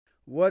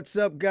What's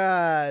up,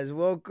 guys?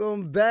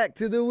 Welcome back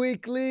to the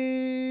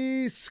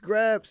weekly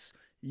scraps.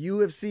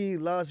 UFC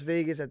Las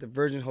Vegas at the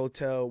Virgin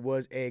Hotel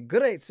was a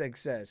great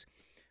success.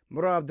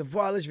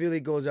 Merab really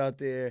goes out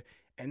there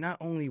and not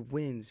only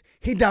wins,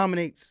 he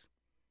dominates.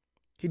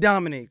 He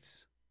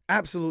dominates.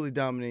 Absolutely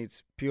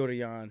dominates Petr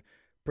Yan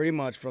pretty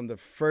much from the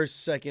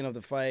first second of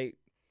the fight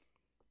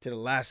to the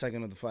last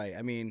second of the fight.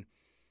 I mean,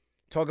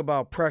 talk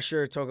about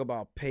pressure, talk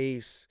about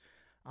pace.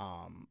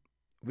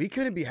 We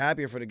couldn't be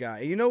happier for the guy.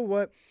 And you know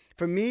what?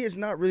 For me, it's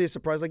not really a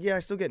surprise. Like, yeah, I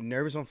still get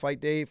nervous on fight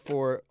day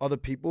for other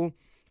people,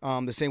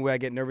 the same way I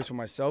get nervous for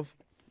myself.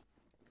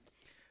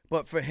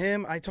 But for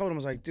him, I told him, I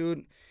was like,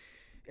 dude,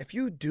 if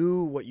you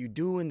do what you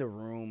do in the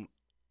room,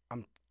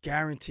 I'm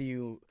guarantee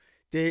you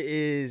there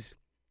is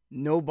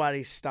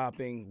nobody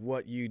stopping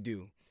what you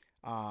do.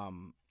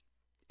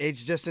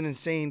 It's just an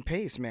insane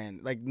pace,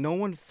 man. Like, no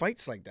one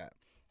fights like that,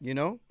 you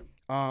know?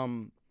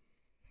 And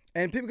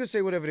people can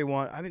say whatever they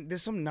want. I mean,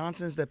 there's some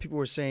nonsense that people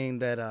were saying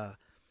that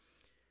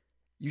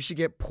you should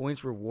get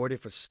points rewarded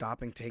for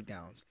stopping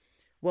takedowns.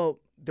 Well,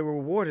 the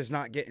reward is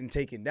not getting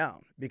taken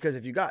down, because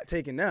if you got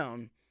taken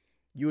down,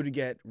 you would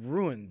get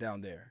ruined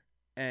down there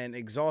and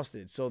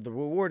exhausted. So the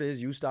reward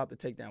is you stop the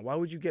takedown. Why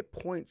would you get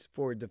points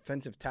for a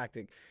defensive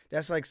tactic?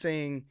 That's like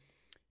saying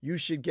you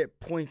should get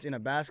points in a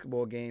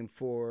basketball game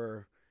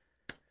for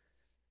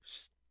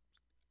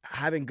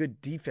having good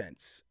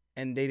defense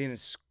and they didn't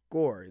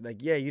score.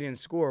 Like, yeah, you didn't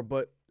score,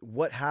 but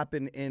what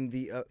happened in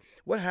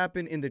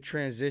the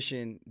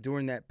transition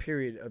during that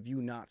period of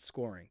you not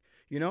scoring?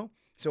 You know?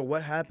 So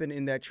what happened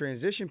in that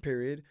transition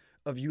period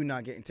of you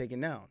not getting taken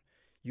down?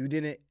 You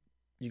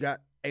got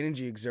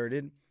energy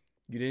exerted.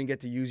 You didn't get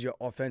to use your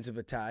offensive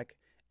attack,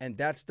 and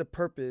that's the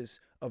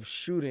purpose of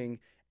shooting.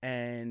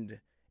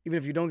 And even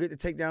if you don't get the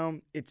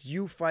takedown, it's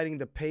you fighting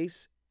the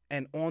pace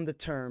and on the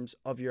terms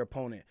of your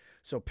opponent.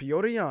 So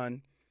Petr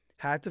Yan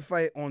had to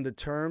fight on the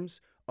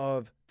terms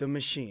of the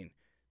machine.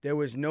 There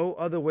was no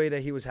other way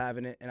that he was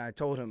having it, and I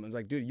told him, I was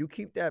like, dude, you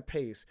keep that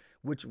pace,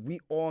 which we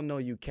all know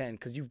you can,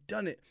 because you've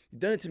done it.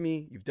 You've done it to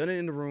me. You've done it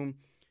in the room.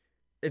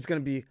 It's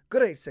going to be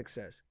great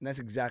success, and that's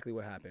exactly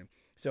what happened.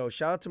 So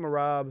shout out to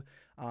Merab,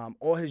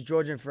 all his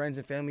Georgian friends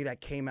and family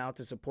that came out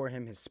to support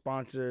him, his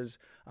sponsors,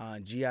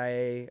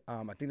 GIA,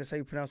 I think that's how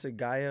you pronounce it,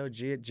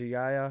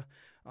 GIA,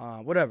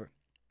 whatever,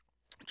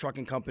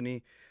 trucking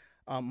company.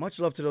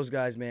 Much love to those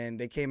guys, man.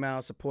 They came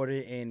out,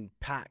 supported in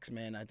packs,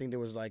 man. I think there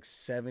was like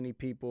 70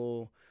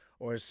 people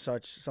or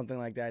something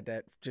like that,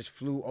 that just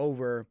flew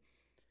over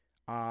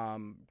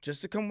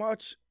just to come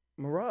watch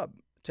Merab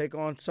take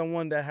on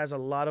someone that has a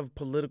lot of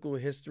political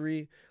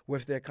history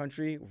with their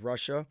country,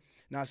 Russia.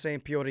 Not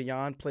saying Petr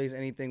Yan plays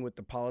anything with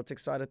the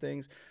politics side of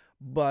things,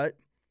 but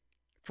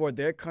for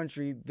their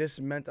country, this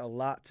meant a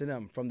lot to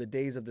them. From the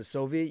days of the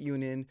Soviet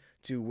Union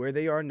to where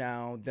they are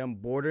now, them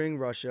bordering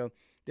Russia,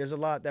 there's a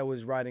lot that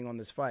was riding on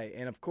this fight.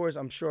 And of course,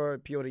 I'm sure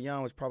Petr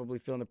Yan was probably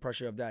feeling the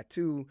pressure of that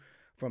too,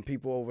 from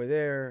people over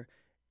there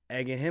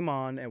egging him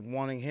on and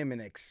wanting him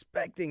and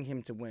expecting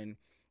him to win.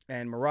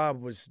 And Merab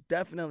was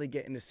definitely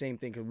getting the same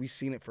thing, because we've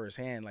seen it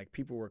firsthand. Like,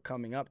 people were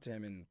coming up to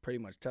him and pretty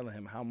much telling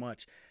him how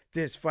much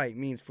this fight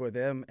means for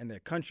them and their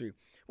country,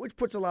 which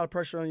puts a lot of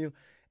pressure on you.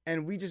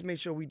 And we just made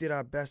sure we did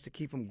our best to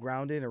keep him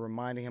grounded and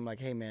reminding him,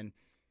 like, hey, man,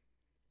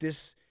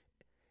 this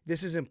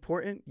is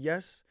important,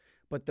 yes,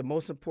 but the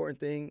most important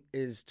thing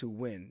is to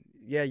win.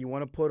 Yeah, you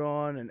want to put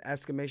on an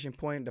exclamation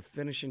point, the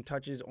finishing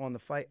touches on the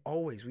fight.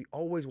 Always. We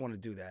always want to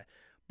do that.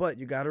 But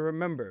you got to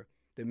remember,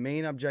 the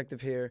main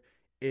objective here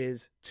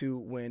is to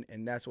win,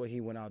 and that's what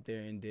he went out there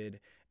and did.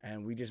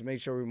 And we just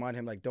made sure we remind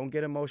him, like, don't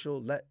get emotional.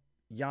 Let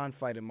Yan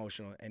fight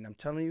emotional. And I'm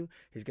telling you,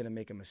 he's going to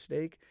make a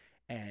mistake.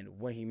 And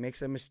when he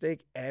makes a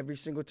mistake, every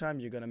single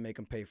time, you're going to make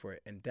him pay for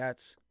it. And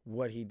that's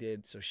what he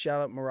did. So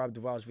shout out Merab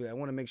Dvalishvili. I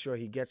want to make sure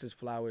he gets his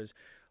flowers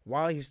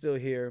while he's still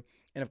here.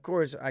 And, of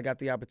course, I got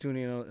the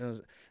opportunity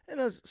in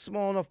a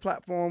small enough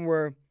platform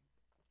where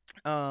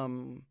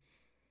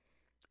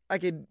I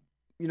could,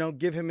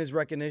 give him his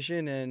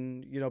recognition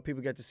and,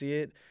 people get to see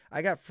it.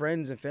 I got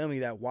friends and family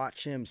that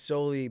watch him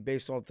solely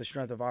based off the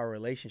strength of our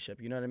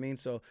relationship. You know what I mean?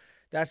 So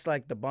that's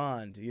like the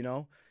bond,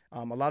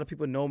 A lot of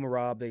people know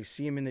Merab. They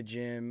see him in the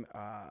gym.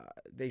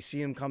 They see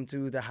him come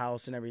to the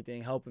house and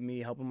everything, helping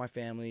me, helping my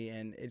family,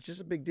 and it's just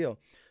a big deal.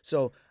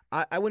 So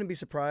I wouldn't be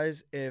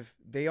surprised if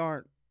they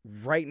aren't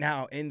right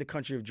now in the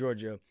country of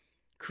Georgia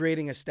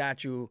creating a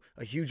statue,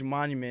 a huge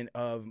monument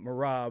of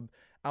Merab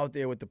out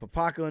there with the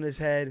papaka on his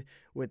head,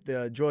 with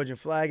the Georgian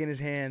flag in his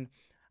hand.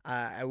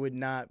 I would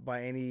not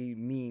by any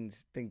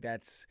means think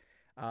that's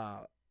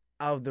out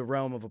of the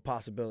realm of a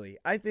possibility.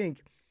 I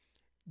think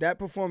that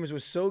performance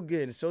was so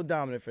good and so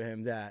dominant for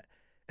him that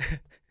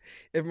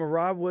if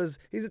Merab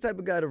he's the type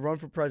of guy to run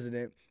for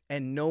president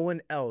and no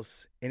one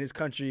else in his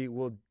country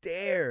will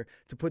dare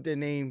to put their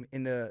name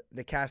in the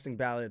casting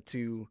ballot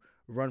to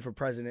run for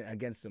president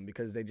against him,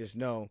 because they just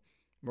know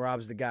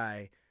Merab's the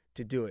guy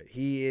to do it.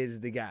 He is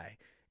the guy,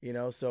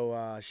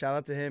 So shout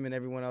out to him and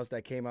everyone else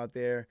that came out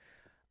there.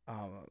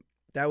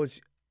 That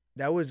was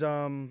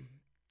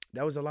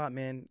that was a lot,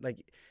 man.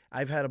 Like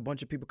I've had a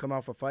bunch of people come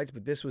out for fights,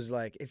 but this was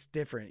like it's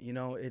different, you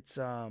know. It's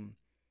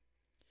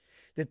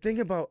the thing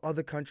about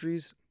other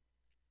countries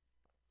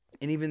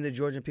and even the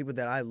Georgian people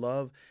that I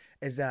love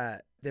is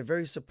that they're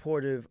very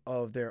supportive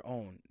of their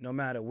own. No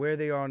matter where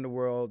they are in the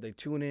world, they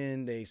tune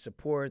in, they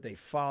support, they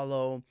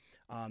follow,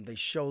 they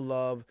show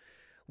love.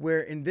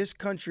 Where in this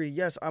country,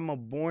 yes, I'm a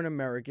born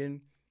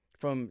American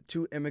from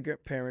two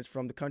immigrant parents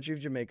from the country of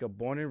Jamaica,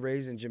 born and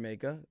raised in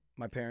Jamaica,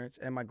 my parents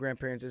and my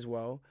grandparents as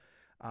well.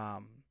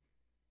 Um,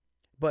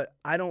 but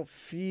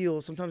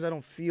sometimes I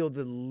don't feel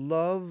the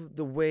love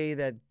the way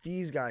that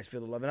these guys feel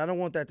the love. And I don't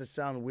want that to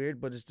sound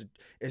weird, but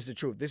it's the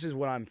truth. This is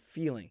what I'm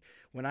feeling.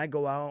 When I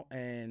go out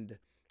and,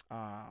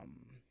 what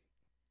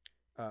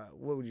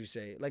would you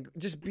say? Like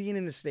just being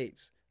in the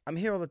States. I'm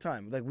here all the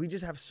time. Like we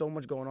just have so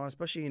much going on,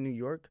 especially in New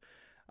York.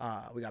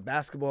 We got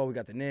basketball, we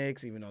got the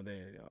Knicks, even though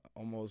they're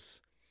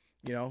almost,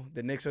 the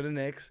Knicks are the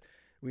Knicks.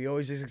 We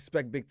always just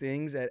expect big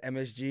things at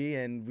MSG,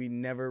 and we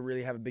never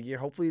really have a big year.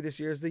 Hopefully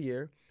this year is the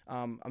year.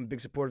 I'm a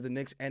big supporter of the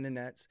Knicks and the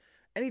Nets.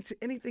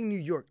 Anything New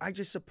York, I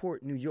just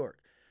support New York.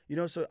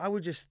 So I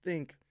would just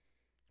think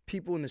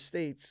people in the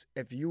States,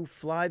 if you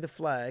fly the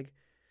flag,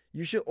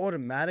 you should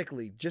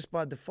automatically, just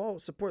by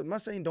default, support. I'm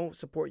not saying don't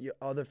support your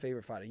other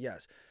favorite fighter,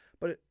 yes.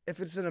 But if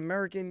it's an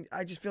American,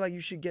 I just feel like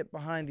you should get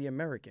behind the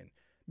American.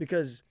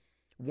 Because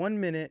 1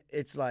 minute,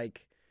 it's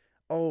like,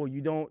 oh,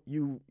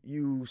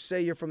 you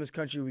say you're from this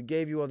country, we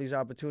gave you all these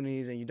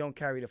opportunities, and you don't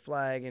carry the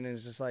flag, and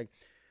it's just like,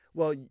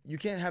 well, you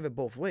can't have it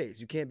both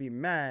ways. You can't be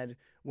mad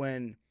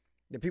when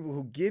the people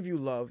who give you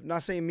love,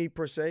 not saying me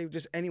per se,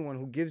 just anyone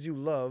who gives you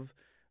love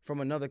from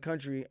another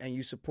country and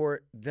you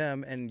support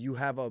them and you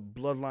have a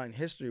bloodline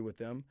history with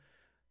them,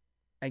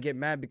 and get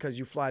mad because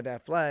you fly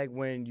that flag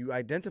when you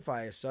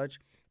identify as such,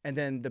 and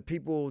then the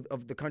people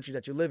of the country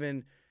that you live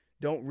in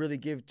don't really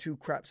give two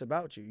craps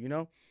about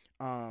you,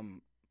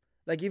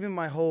 Like even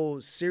my whole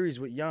series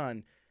with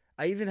Jan,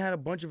 I even had a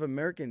bunch of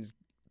Americans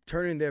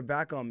turning their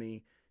back on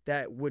me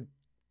that would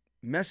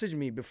message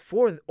me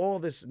before all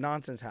this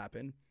nonsense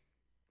happened,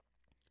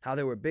 how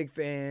they were big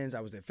fans,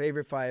 I was their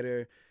favorite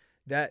fighter.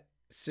 That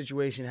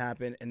situation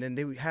happened, and then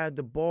they had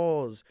the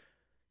balls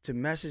to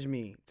message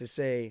me to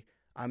say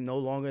I'm no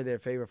longer their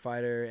favorite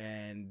fighter,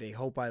 and they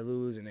hope I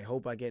lose, and they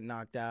hope I get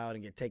knocked out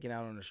and get taken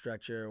out on a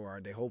stretcher,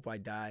 or they hope I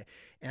die.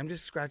 And I'm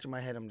just scratching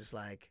my head. I'm just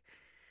like,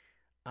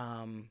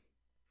 1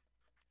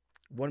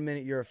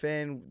 minute you're a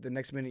fan, the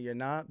next minute you're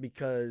not,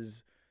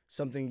 because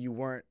something you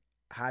weren't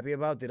happy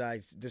about. Did I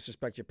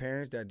disrespect your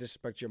parents? Did I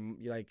disrespect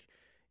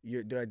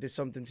did I did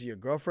something to your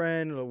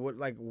girlfriend? Or what?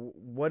 Like,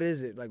 what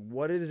is it? Like,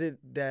 what is it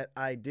that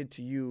I did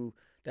to you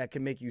that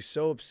can make you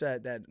so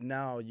upset that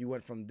now you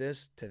went from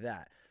this to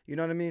that? You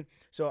know what I mean?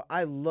 So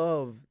I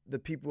love the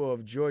people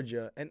of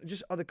Georgia and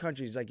just other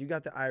countries. Like you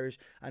got the Irish.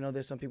 I know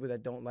there's some people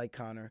that don't like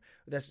Conor.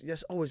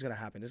 That's always going to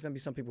happen. There's going to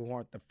be some people who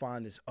aren't the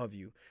fondest of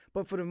you.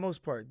 But for the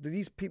most part,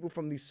 these people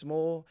from these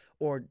small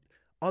or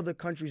other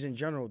countries in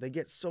general, they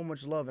get so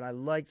much love. And I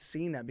like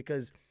seeing that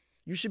because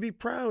you should be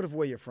proud of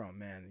where you're from,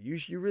 man.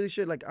 You really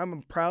should. Like, I'm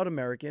a proud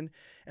American.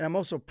 And I'm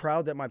also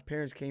proud that my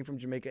parents came from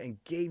Jamaica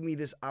and gave me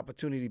this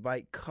opportunity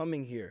by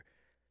coming here,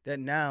 that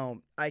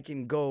now I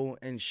can go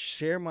and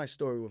share my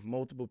story with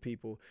multiple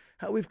people,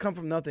 how we've come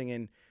from nothing.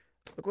 And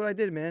look what I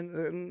did,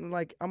 man.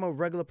 Like, I'm a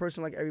regular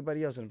person like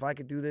everybody else. And if I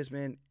could do this,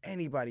 man,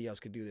 anybody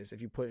else could do this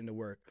if you put in the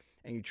work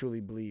and you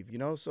truly believe,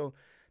 So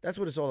that's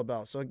what it's all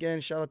about. So, again,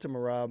 shout out to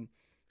Merab.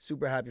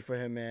 Super happy for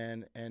him,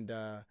 man. And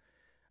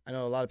I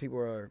know a lot of people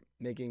are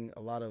making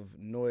a lot of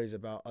noise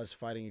about us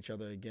fighting each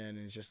other again. And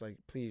it's just like,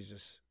 please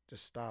just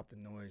stop the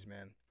noise,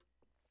 man.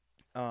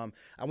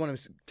 I want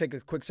to take a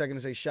quick second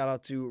to say shout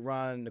out to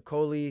Ron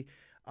Nicoli,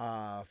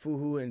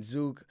 Fuhu, and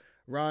Zook.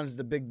 Ron's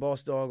the big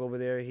boss dog over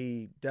there.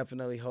 He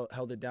definitely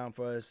held it down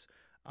for us,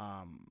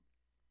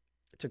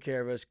 took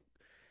care of us.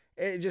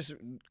 It just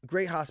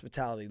great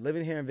hospitality.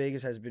 Living here in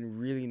Vegas has been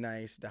really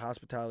nice. The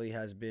hospitality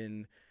has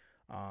been,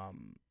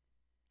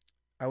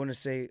 I want to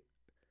say,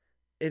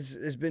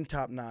 it's been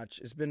top notch.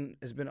 It's been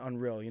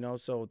unreal,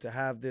 So to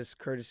have this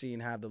courtesy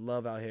and have the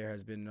love out here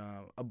has been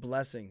a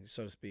blessing,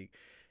 so to speak.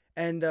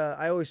 And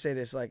I always say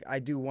this, like, I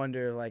do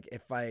wonder, like,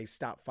 if I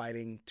stop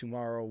fighting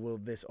tomorrow, will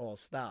this all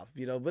stop?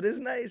 But it's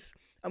nice.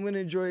 I'm going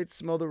to enjoy it,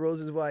 smell the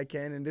roses while I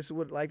can. And this is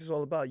what life is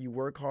all about. You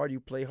work hard, you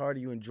play hard,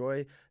 you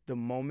enjoy the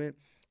moment.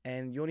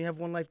 And you only have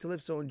one life to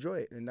live, so enjoy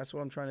it. And that's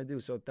what I'm trying to do.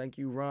 So thank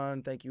you,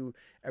 Ron. Thank you,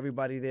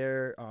 everybody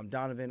there.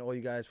 Donovan, all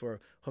you guys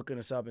for hooking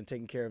us up and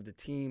taking care of the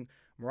team.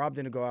 Merab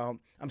didn't go out.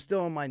 I'm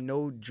still on my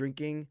no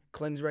drinking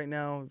cleanse right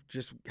now,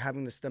 just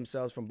having the stem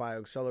cells from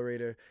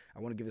BioAccelerator. I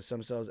want to give the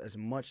stem cells as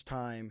much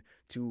time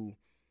to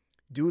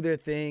do their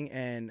thing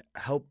and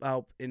help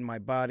out in my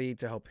body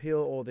to help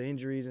heal all the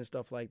injuries and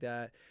stuff like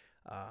that.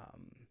 I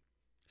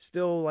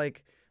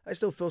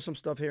still feel some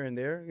stuff here and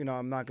there.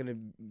 I'm not going to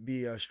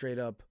be a straight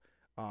up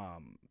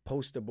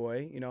poster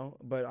boy,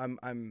 but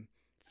I'm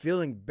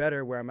feeling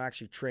better where I'm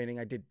actually training.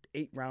 I did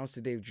 8 rounds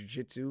today of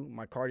jiu-jitsu.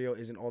 My cardio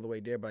isn't all the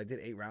way there, but I did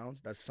 8 rounds.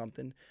 That's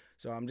something.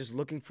 So I'm just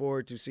looking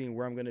forward to seeing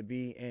where I'm going to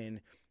be.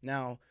 And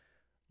now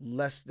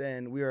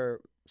we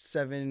are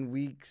 7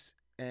 weeks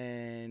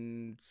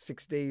and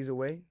 6 days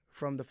away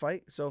from the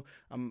fight. So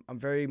I'm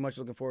very much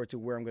looking forward to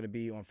where I'm going to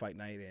be on fight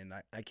night, and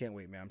I can't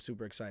wait, man. I'm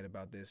super excited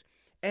about this.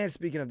 And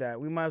speaking of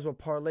that, we might as well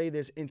parlay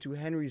this into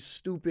Henry's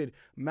stupid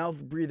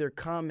mouth breather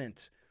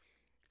comment,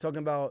 talking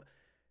about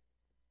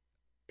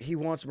he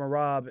wants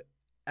Merab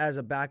as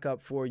a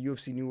backup for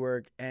UFC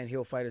Newark, and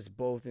he'll fight us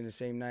both in the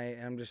same night.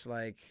 And I'm just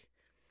like,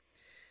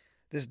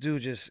 this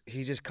dude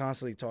he just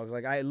constantly talks.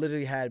 Like, I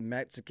literally had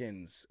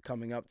Mexicans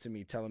coming up to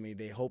me telling me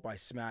they hope I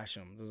smash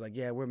him. I was like,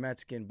 yeah, we're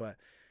Mexican, but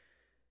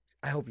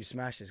I hope you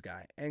smash this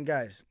guy. And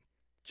guys,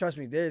 trust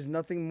me, there's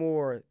nothing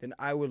more than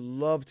I would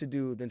love to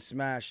do than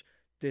smash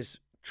this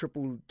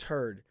triple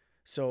turd.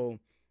 So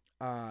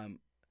I'm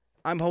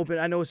hoping,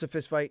 I know it's a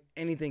fist fight,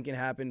 anything can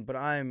happen, but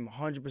I'm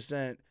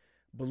 100%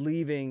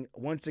 believing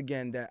once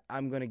again that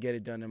I'm going to get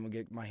it done. I'm going to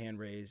get my hand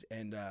raised,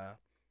 and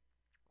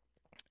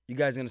you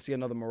guys are going to see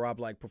another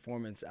Merab-like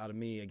performance out of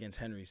me against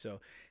Henry.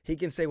 So he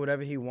can say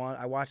whatever he wants.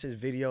 I watched his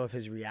video of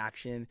his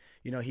reaction.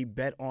 You know, he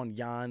bet on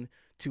Jan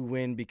to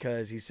win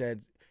because he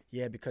said,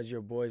 yeah, because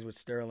you're boys with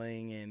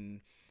Sterling, and,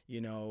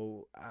 you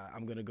know,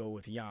 I'm going to go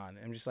with Jan.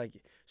 And I'm just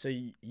like, so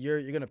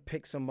you're going to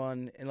pick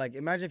someone, and like,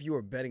 imagine if you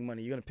were betting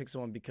money, you're going to pick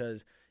someone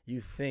because you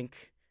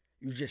think,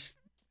 you just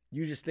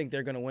think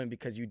they're going to win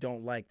because you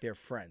don't like their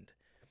friend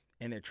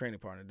and their training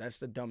partner. That's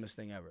the dumbest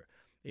thing ever.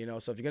 You know,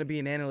 so if you're going to be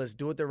an analyst,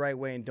 do it the right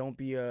way, and don't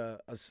be I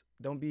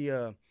don't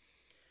even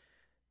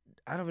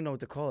know what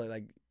to call it.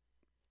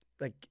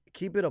 Like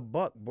keep it a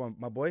buck,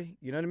 my boy.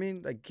 You know what I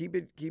mean? Like keep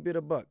it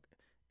a buck.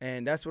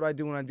 And that's what I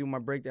do when I do my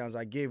breakdowns.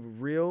 I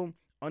give real,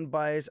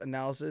 unbiased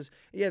analysis.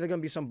 Yeah, there's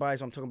going to be some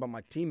bias when I'm talking about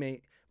my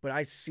teammate, but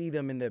I see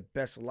them in their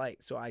best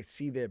light. So I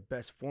see their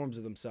best forms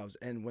of themselves.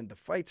 And when the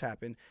fights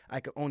happen, I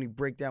can only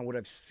break down what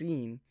I've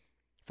seen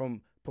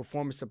from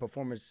performance to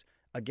performance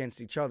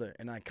against each other,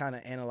 and I kind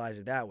of analyze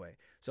it that way.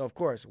 So, of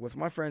course, with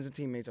my friends and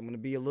teammates, I'm going to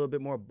be a little bit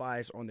more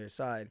biased on their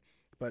side,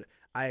 but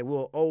I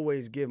will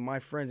always give my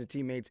friends and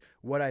teammates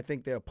what I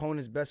think their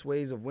opponent's best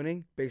ways of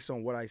winning based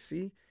on what I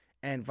see,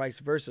 and vice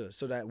versa,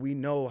 so that we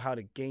know how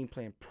to game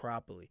plan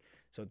properly.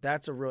 So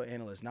that's a real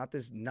analyst, not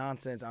this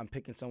nonsense I'm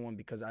picking someone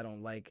because I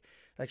don't like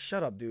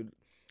shut up, dude.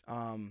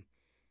 But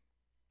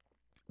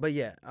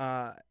yeah,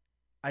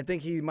 I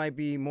think he might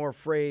be more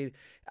afraid.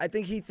 I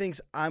think he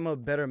thinks I'm a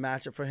better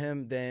matchup for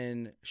him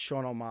than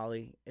Sean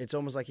O'Malley. It's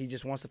almost like he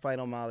just wants to fight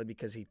O'Malley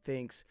because he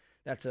thinks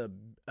that's a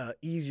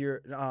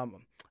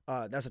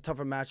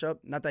tougher matchup.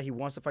 Not that he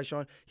wants to fight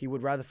Sean. He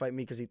would rather fight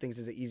me because he thinks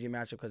it's an easier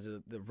matchup because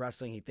of the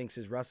wrestling. He thinks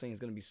his wrestling is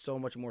going to be so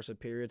much more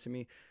superior to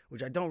me,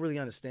 which I don't really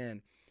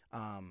understand.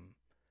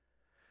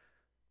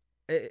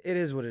 It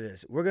is what it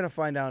is. We're going to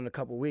find out in a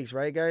couple weeks,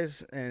 right,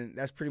 guys? And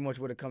that's pretty much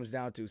what it comes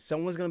down to.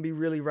 Someone's going to be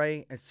really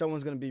right, and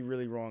someone's going to be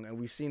really wrong. And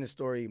we've seen the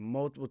story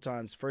multiple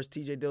times. First,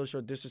 TJ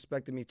Dillashaw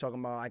disrespected me, talking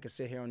about I could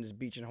sit here on this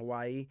beach in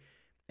Hawaii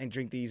and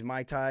drink these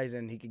Mai Tais,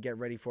 and he could get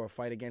ready for a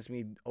fight against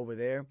me over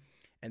there.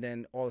 And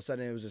then all of a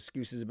sudden, it was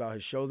excuses about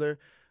his shoulder.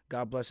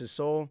 God bless his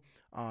soul.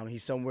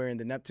 He's somewhere in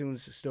the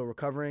Neptunes, still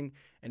recovering.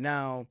 And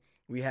now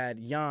we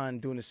had Jan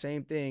doing the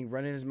same thing,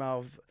 running his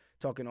mouth,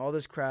 talking all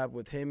this crap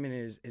with him and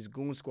his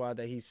goon squad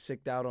that he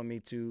sicked out on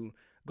me to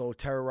go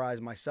terrorize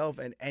myself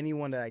and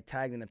anyone that I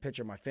tagged in the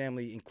picture, my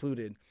family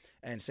included,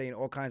 and saying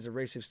all kinds of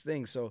racist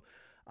things. So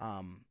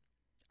I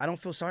don't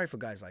feel sorry for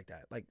guys like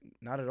that. Like,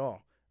 not at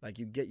all. Like,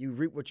 you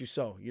reap what you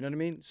sow. You know what I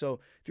mean? So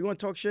if you want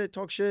to talk shit,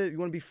 talk shit. You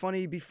want to be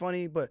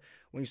funny. But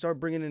when you start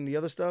bringing in the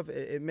other stuff,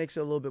 it makes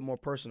it a little bit more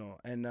personal.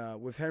 And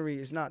with Henry,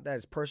 it's not that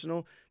it's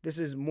personal. This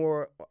is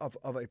more of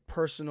a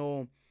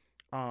personal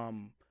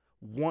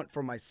want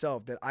for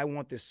myself, that I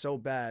want this so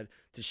bad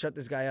to shut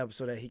this guy up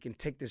so that he can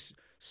take this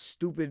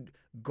stupid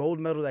gold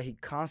medal that he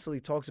constantly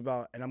talks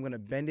about, and I'm going to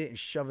bend it and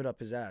shove it up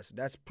his ass.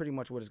 That's pretty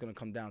much what it's going to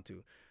come down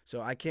to.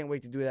 So I can't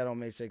wait to do that on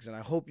May 6th, and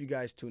I hope you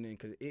guys tune in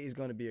because it is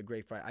going to be a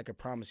great fight. I can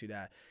promise you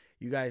that.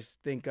 You guys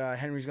think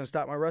Henry's going to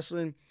stop my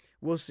wrestling?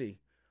 We'll see.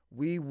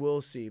 We will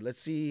see. Let's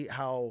see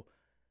how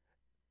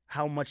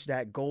much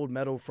that gold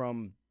medal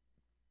from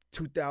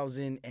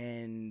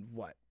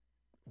 2001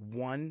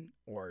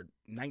 or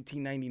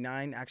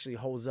 1999 actually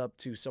holds up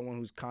to someone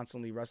who's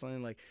constantly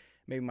wrestling. Like,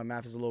 maybe my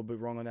math is a little bit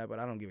wrong on that, but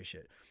I don't give a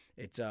shit.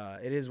 It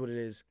is what it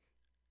is.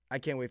 I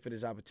can't wait for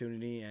this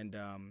opportunity, and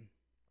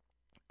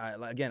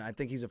I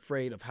think he's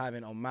afraid of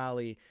having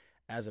O'Malley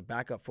as a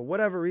backup for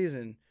whatever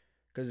reason,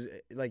 because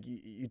like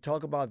you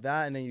talk about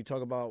that, and then you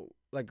talk about,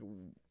 like,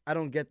 I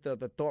don't get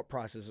the thought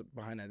process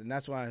behind that, and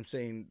that's why I'm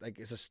saying, like,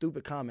 it's a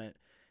stupid comment,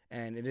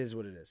 and it is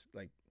what it is.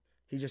 Like,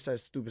 he just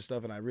says stupid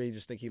stuff, and I really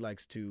just think he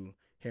likes to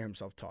hear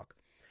himself talk.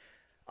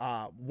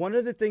 One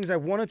of the things I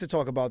wanted to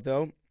talk about,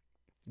 though,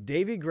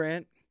 Davey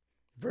Grant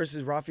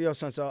versus Rafael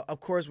Sunsao. Of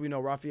course, we know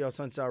Rafael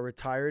Sunsao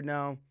retired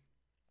now.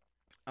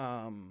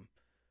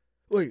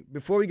 Wait,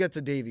 before we get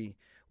to Davey,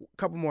 a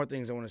couple more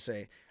things I want to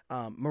say.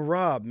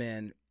 Merab,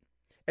 man,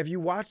 if you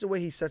watch the way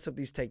he sets up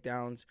these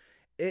takedowns,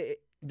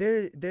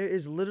 there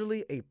is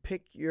literally a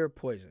pick your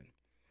poison.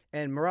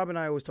 And Merab and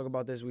I always talk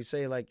about this. We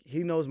say, like,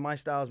 he knows my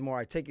style is more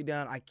I take you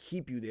down, I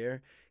keep you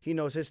there. He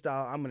knows his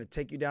style. I'm going to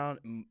take you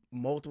down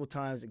multiple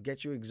times and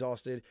get you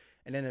exhausted.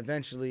 And then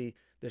eventually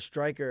the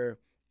striker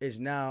is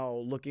now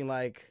looking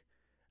like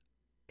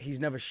he's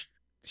never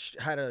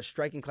had a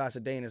striking class a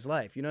day in his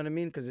life. You know what I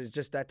mean? Because it's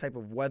just that type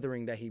of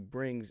weathering that he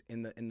brings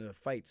in the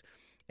fights.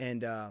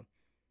 And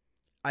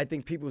I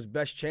think people's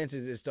best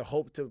chances is to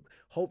hope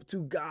to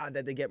God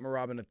that they get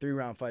Merab in a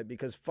 3-round fight,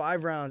 because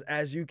 5 rounds,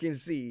 as you can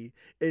see,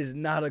 is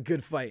not a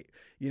good fight.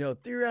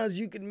 3 rounds,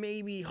 you can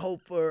maybe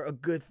hope for a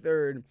good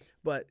third,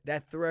 but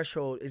that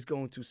threshold is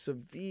going to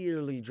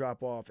severely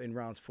drop off in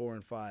rounds 4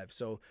 and 5.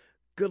 So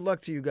good luck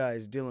to you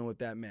guys dealing with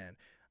that man,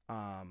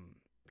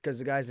 because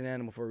the guy's an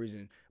animal for a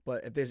reason.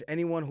 But if there's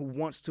anyone who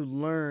wants to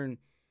learn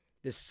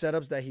the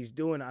setups that he's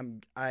doing,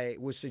 I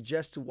would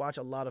suggest to watch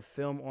a lot of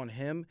film on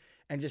him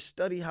and just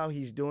study how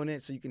he's doing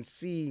it, so you can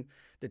see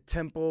the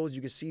tempos,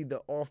 you can see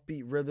the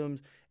offbeat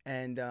rhythms,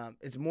 and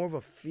it's more of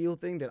a feel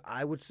thing that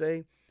I would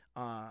say.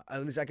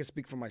 At least I can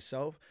speak for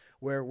myself,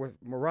 where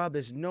with Merab,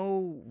 there's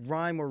no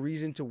rhyme or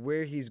reason to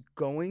where he's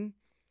going.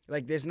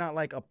 Like, there's not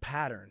like a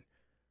pattern,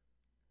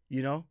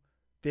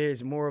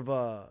 There's more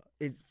of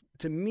it's,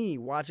 to me,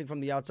 watching from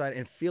the outside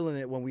and feeling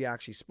it when we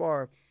actually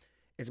spar,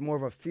 it's more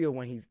of a feel.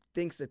 When he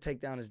thinks the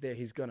takedown is there,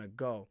 he's going to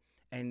go.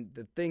 And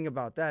the thing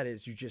about that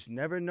is you just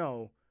never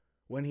know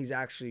when he's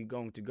actually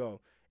going to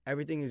go.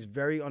 Everything is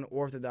very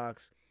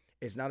unorthodox.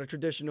 It's not a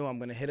traditional, I'm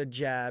going to hit a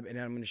jab and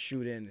then I'm going to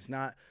shoot in. It's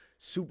not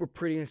super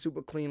pretty and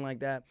super clean like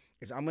that.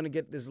 It's, I'm going to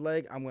get this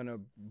leg, I'm going to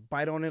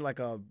bite on it like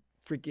a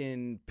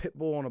freaking pit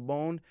bull on a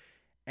bone,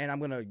 and I'm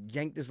going to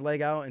yank this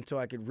leg out until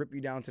I could rip you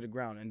down to the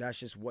ground. And that's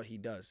just what he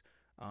does.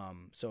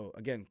 So,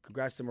 again,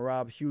 congrats to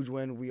Merab. Huge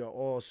win. We are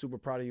all super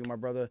proud of you, my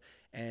brother.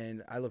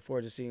 And I look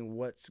forward to seeing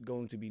what's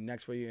going to be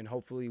next for you. And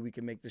hopefully we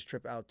can make this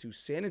trip out to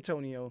San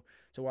Antonio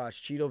to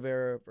watch Chito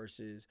Vera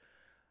versus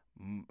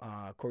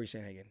Corey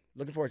Sandhagen.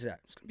 Looking forward to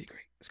that. It's going to be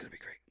great. It's going to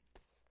be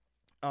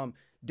great.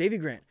 Davey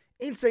Grant,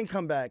 insane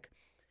comeback.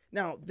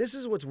 Now, this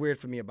is what's weird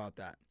for me about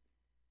that.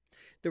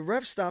 The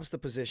ref stops the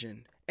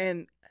position.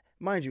 And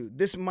mind you,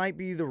 this might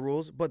be the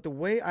rules, but the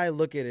way I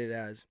look at it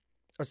as,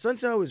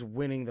 Assunção is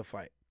winning the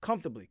fight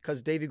comfortably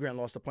because Davey Grant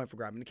lost a point for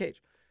grabbing the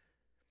cage.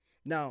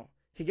 Now,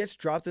 he gets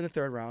dropped in the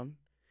 3rd round.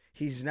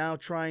 He's now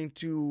trying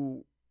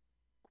to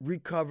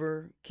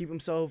recover, keep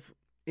himself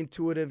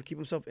intuitive, keep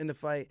himself in the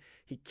fight.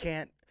 He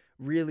can't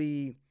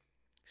really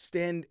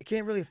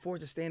afford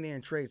to stand there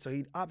and trade, so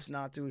he opts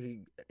not to.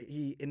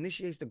 He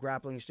initiates the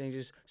grappling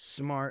exchanges,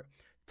 smart,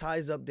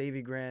 ties up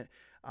Davey Grant.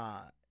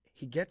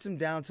 He gets him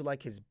down to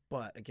like his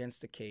butt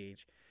against the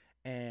cage.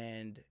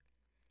 And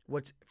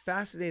what's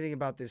fascinating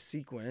about this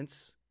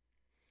sequence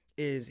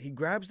is he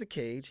grabs the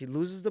cage, he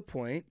loses the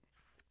point,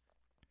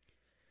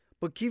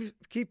 but Keith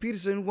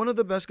Peterson, one of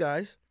the best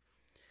guys,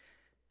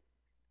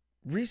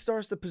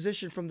 restarts the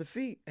position from the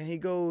feet, and he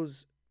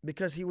goes,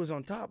 because he was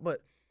on top.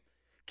 But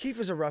Keith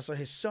is a wrestler.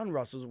 His son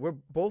wrestles. We're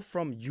both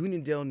from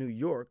Uniondale, New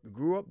York.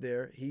 Grew up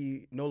there.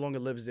 He no longer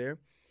lives there.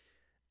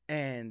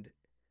 And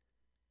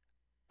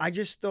I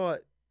just thought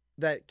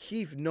that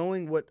Keith,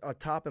 knowing what a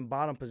top and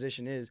bottom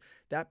position is,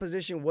 that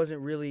position wasn't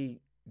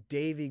really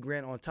Davey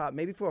Grant on top.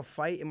 Maybe for a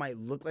fight, it might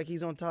look like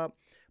he's on top,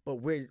 but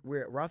where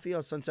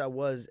Rafael Sunset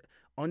was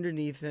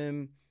underneath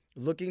him,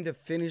 looking to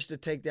finish the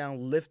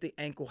takedown, lift the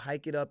ankle,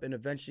 hike it up, and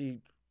eventually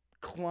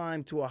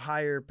climb to a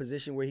higher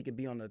position where he could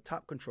be on the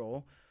top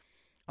control.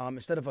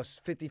 Instead of a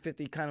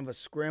 50-50 kind of a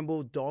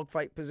scramble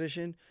dogfight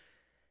position,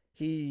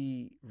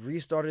 he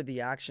restarted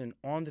the action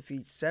on the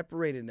feet,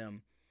 separated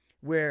them,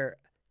 where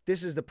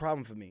this is the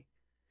problem for me.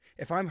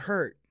 If I'm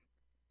hurt,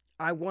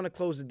 I want to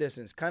close the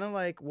distance. Kind of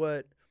like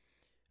what,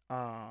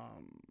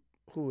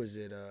 who is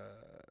it?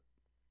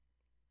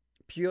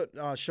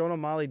 Sean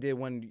O'Malley did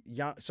when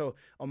Jan. So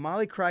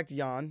O'Malley cracked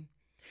Jan,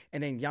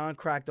 and then Jan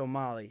cracked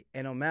O'Malley,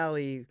 and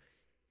O'Malley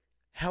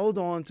held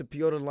on to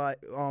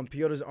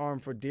Petr's arm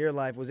for dear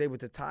life, was able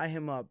to tie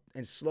him up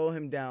and slow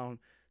him down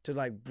to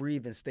like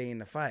breathe and stay in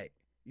the fight.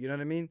 You know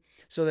what I mean?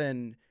 So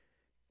then,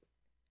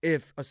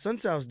 if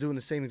Assunção's doing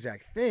the same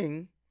exact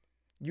thing,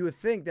 you would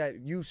think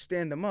that you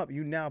stand them up,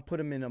 you now put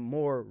them in a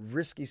more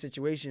risky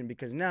situation,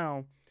 because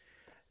now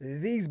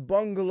these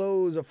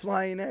bungalows are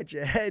flying at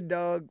your head,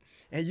 dog,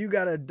 and you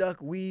got to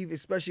duck weave,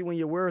 especially when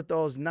your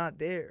wherewithal is not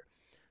there.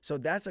 So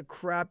that's a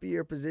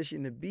crappier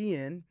position to be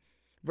in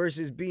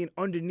versus being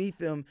underneath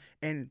them.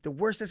 And the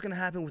worst that's going to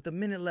happen with a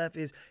minute left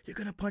is you're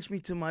going to punch me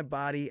to my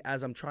body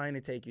as I'm trying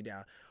to take you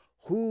down.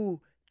 Who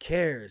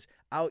cares?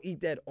 I'll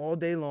eat that all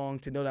day long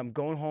to know that I'm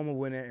going home a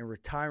winner and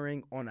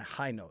retiring on a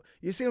high note.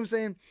 You see what I'm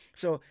saying?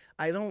 So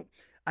I don't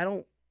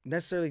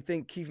necessarily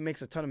think Keith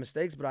makes a ton of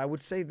mistakes, but I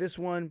would say this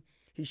one,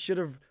 he should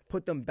have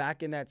put them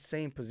back in that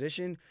same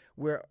position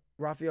where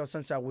Rafael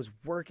Assunção was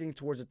working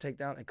towards a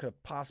takedown and could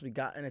have possibly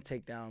gotten a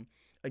takedown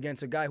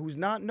against a guy who's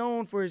not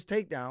known for his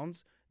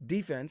takedowns,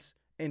 defense,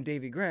 in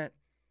Davey Grant.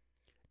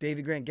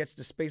 Davey Grant gets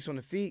the space on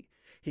the feet.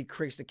 He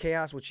creates the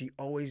chaos, which he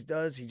always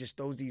does. He just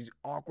throws these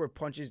awkward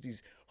punches,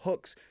 these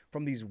hooks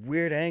from these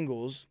weird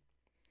angles.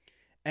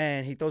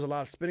 And he throws a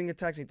lot of spinning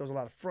attacks. And he throws a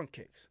lot of front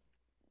kicks.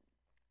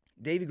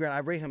 Davy Grant, I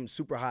rate him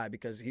super high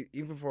because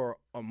even for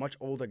a much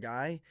older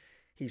guy,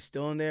 he's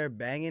still in there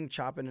banging,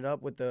 chopping it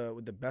up with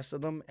the best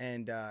of them,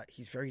 and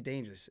he's very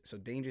dangerous. So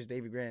Dangerous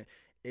Davy Grant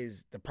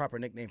is the proper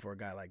nickname for a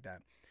guy like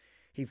that.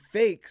 He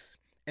fakes,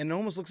 and it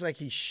almost looks like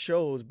he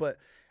shows, but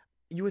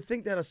you would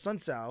think that a Sun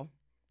Tzu,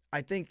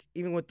 I think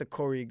even with the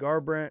Cody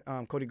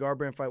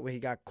Garbrandt fight where he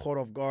got caught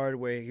off guard,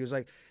 where he was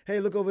like, "Hey,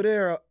 look over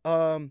there,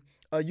 a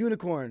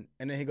unicorn,"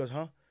 and then he goes,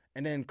 "Huh?"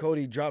 And then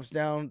Cody drops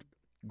down,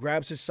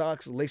 grabs his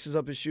socks, laces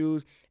up his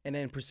shoes, and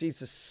then proceeds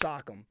to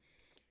sock him.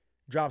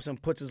 Drops him,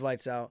 puts his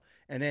lights out,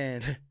 and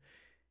then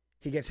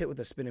he gets hit with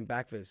a spinning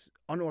back fist.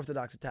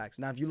 Unorthodox attacks.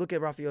 Now, if you look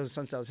at Rafael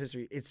Sun Tzu's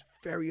history, it's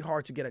very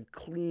hard to get a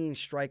clean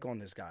strike on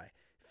this guy.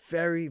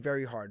 Very,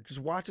 very hard. Just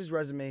watch his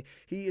resume.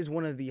 He is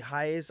one of the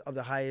highest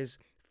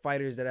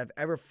fighters that I've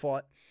ever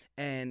fought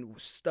and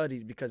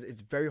studied because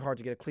it's very hard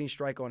to get a clean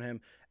strike on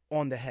him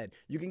on the head.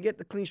 You can get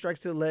the clean strikes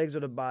to the legs or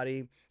the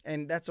body,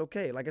 and that's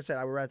okay. Like I said,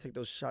 I would rather take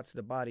those shots to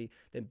the body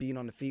than being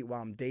on the feet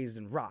while I'm dazed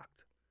and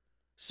rocked.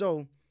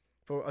 So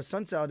for a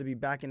Sun Tzu to be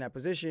back in that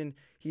position,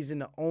 he's in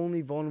the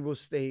only vulnerable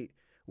state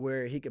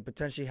where he could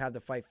potentially have the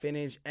fight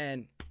finished,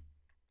 and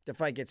the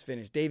fight gets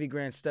finished. Davy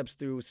Grant steps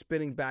through,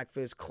 spinning back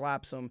fist,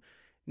 claps him.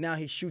 Now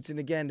he shoots it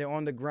again. They're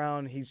on the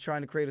ground. He's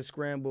trying to create a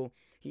scramble.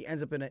 He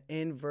ends up in an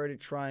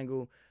inverted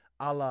triangle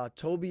a la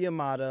Toby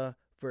Yamada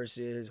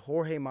versus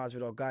Jorge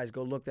Masvidal. Guys,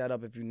 go look that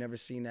up if you've never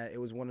seen that. It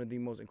was one of the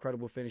most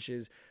incredible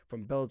finishes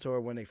from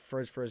Bellator when they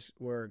first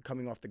were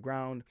coming off the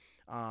ground.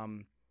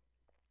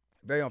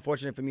 Very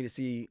unfortunate for me to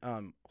see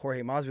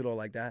Jorge Masvidal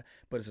like that,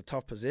 but it's a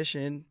tough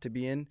position to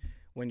be in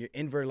when you're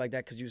inverted like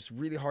that because it's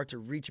really hard to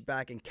reach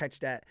back and catch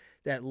that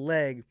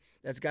leg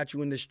that's got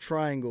you in this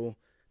triangle.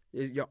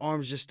 Your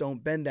arms just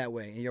don't bend that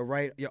way, and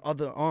your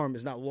other arm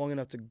is not long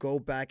enough to go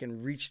back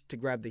and reach to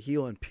grab the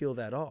heel and peel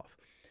that off.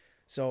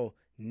 So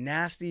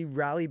nasty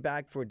rally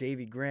back for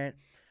Davy Grant.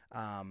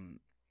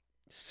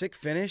 Sick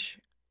finish,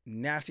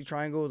 nasty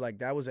triangle. Like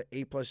that was an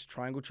A+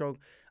 triangle choke.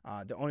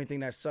 The only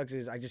thing that sucks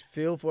is I just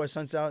feel for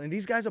Sun Tzu, and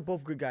these guys are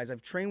both good guys.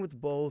 I've trained with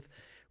both,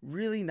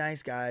 really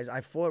nice guys. I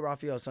fought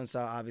Rafael Sun Tzu,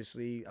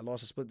 obviously. I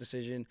lost a split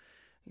decision,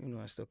 even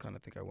though I still kind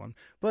of think I won.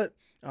 But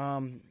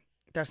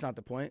that's not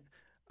the point.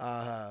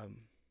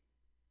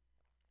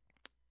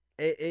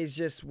 It's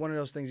just one of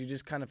those things you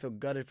just kind of feel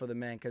gutted for the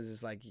man because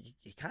it's like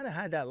he kind of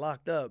had that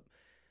locked up.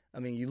 I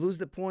mean, you lose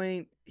the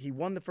point. He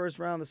won the first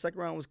round. The second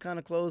round was kind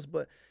of close,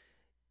 but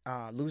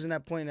losing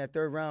that point in that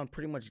third round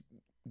pretty much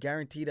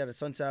guaranteed that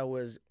Sun Tzu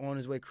was on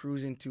his way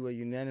cruising to a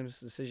unanimous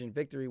decision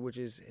victory, which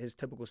is his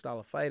typical style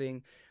of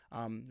fighting.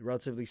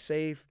 Relatively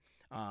safe,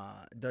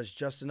 does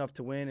just enough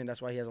to win, and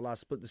that's why he has a lot of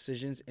split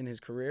decisions in his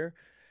career.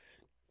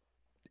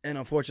 And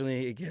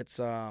unfortunately, it gets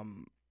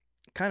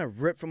kind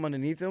of ripped from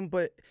underneath him,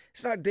 but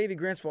it's not Davy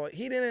Grant's fault.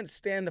 He didn't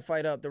stand the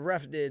fight up. The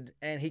ref did,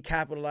 and he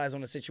capitalized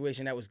on the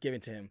situation that was given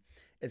to him.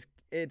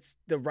 It's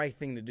the right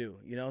thing to do,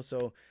 you know?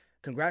 So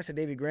congrats to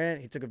Davy Grant.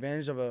 He took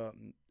advantage of a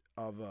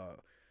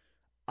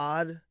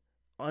odd,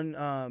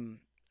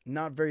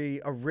 not very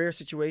a rare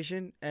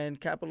situation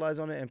and capitalized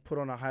on it and put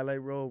on a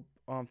highlight reel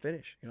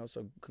finish, you know?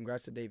 So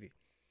congrats to Davy.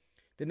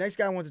 The next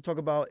guy I want to talk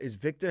about is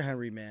Victor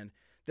Henry, man.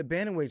 The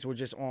bantamweights were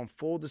just on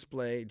full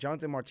display.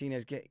 Jonathan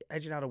Martinez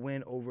edging out a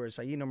win over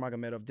Said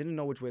Nurmagomedov. Didn't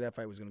know which way that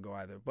fight was going to go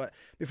either. But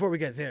before we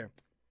get there,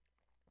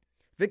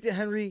 Victor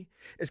Henry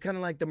is kind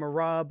of like the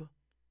Merab,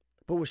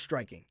 but with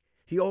striking.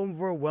 He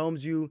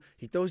overwhelms you.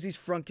 He throws these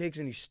front kicks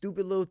and these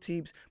stupid little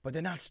teeps, but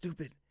they're not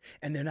stupid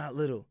and they're not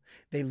little.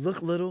 They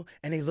look little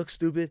and they look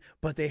stupid,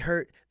 but they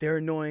hurt. They're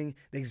annoying.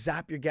 They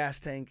zap your gas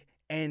tank,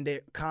 and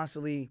they're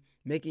constantly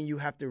making you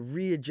have to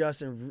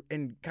readjust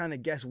and kind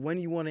of guess when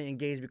you want to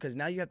engage because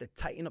now you have to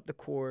tighten up the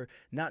core,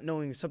 not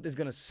knowing if something's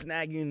going to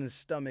snag you in the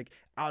stomach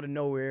out of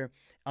nowhere.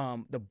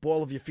 The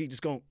ball of your feet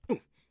just going, ooh,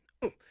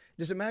 ooh.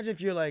 Just imagine if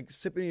you're like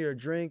sipping your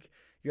drink,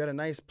 you're at a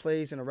nice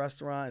place in a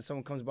restaurant, and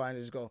someone comes by and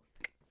just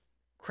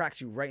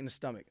cracks you right in the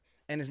stomach.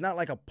 And it's not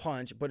like a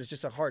punch, but it's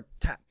just a hard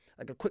tap,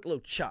 like a quick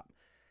little chop.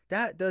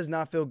 That does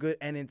not feel good,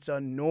 and it's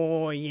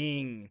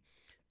annoying.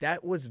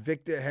 That was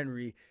Victor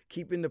Henry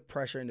keeping the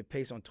pressure and the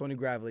pace on Tony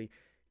Gravely.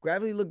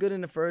 Gravely looked good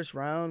in the first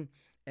round,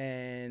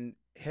 and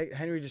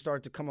Henry just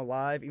started to come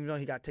alive. Even though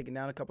he got taken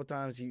down a couple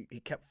times, he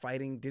kept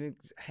fighting,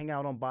 didn't hang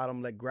out on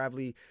bottom, let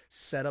Gravely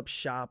set up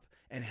shop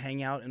and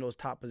hang out in those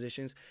top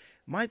positions.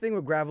 My thing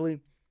with Gravely,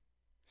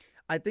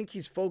 I think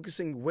he's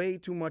focusing way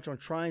too much on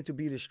trying to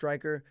be the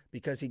striker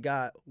because he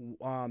got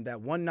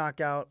that one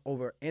knockout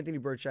over Anthony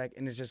Burchak,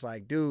 and it's just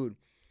like, dude,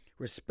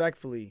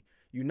 respectfully,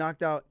 you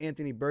knocked out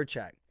Anthony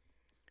Burchak,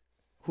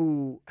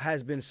 who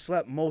has been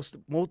slept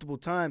multiple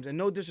times. And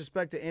no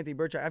disrespect to Anthony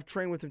Burchak. I've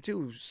trained with him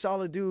too.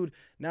 Solid dude.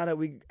 Now that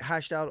we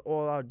hashed out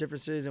all our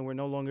differences and we're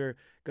no longer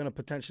going to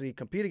potentially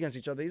compete against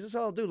each other, he's a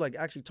solid dude. Like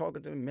actually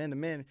talking to him man to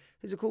man,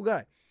 he's a cool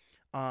guy.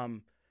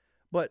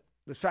 But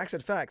the facts are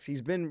facts.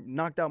 He's been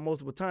knocked out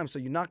multiple times. So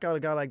you knock out a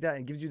guy like that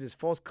and gives you this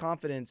false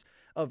confidence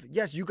of,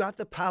 yes, you got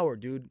the power,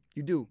 dude.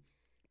 You do.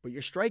 but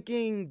your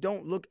striking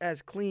don't look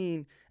as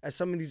clean as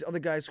some of these other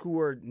guys who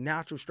are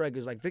natural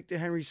strikers. Like Victor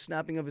Henry's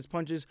snapping of his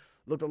punches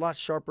looked a lot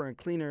sharper and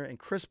cleaner and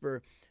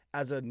crisper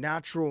as a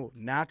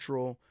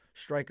natural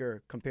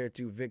striker compared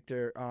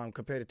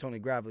to Tony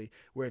Gravely,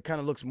 where it kind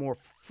of looks more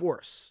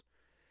force.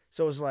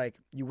 So it's like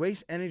you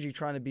waste energy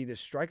trying to be this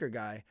striker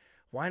guy.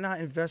 Why not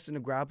invest in the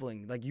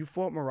grappling? Like, you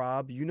fought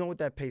Merab, you know what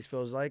that pace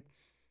feels like.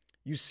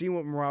 You see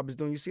what Merab is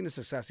doing. You've seen the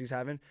success he's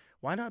having.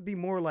 Why not be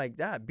more like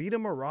that? Be the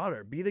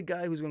marauder. Be the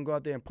guy who's going to go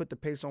out there and put the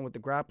pace on with the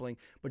grappling,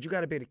 but you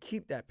got to be able to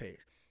keep that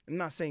pace. I'm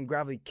not saying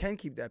Gravely can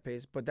keep that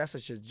pace, but that's a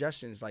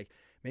suggestion. It's like,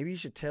 maybe you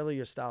should tailor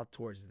your style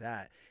towards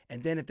that.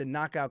 And then if the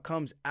knockout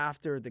comes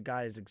after the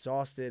guy is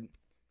exhausted,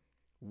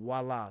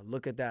 voila,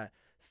 look at that.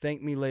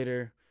 Thank me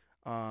later.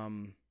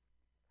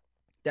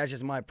 That's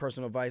just my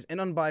personal advice and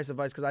unbiased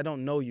advice because I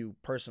don't know you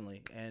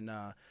personally. And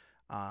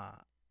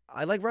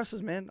I like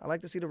wrestlers, man. I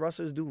like to see the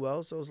wrestlers do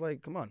well. So it's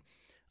like, come on,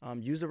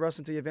 use the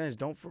wrestling to your advantage.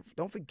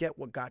 Don't forget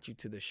what got you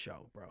to this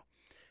show, bro.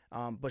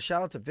 But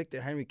shout out to Victor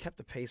Henry, kept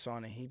the pace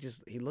on, and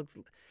he looked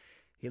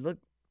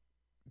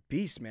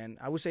beast, man.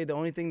 I would say the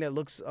only thing that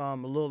looks a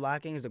little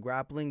lacking is the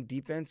grappling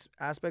defense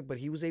aspect, but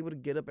he was able to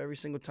get up every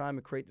single time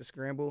and create the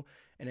scramble.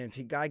 And if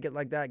a guy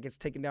gets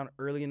taken down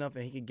early enough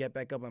and he can get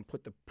back up and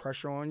put the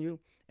pressure on you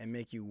and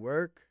make you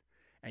work,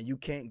 and you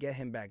can't get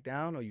him back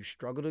down or you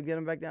struggle to get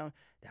him back down,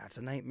 that's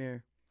a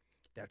nightmare.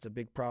 That's a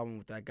big problem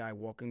with that guy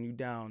walking you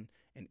down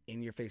and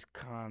in your face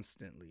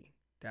constantly.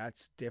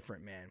 That's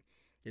different, man.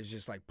 It's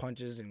just like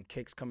punches and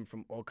kicks coming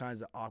from all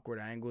kinds of awkward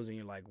angles, and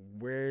you're like,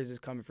 where is this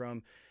coming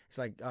from? It's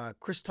like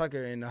Chris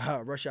Tucker in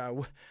Rush Hour.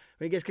 When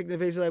he gets kicked in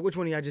the face, he's like, which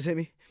one of y'all just hit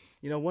me?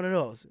 You know, one of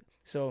those.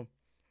 So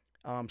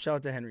shout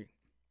out to Henry.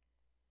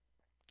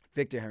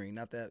 Victor Henry,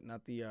 not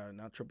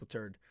Triple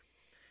Turd.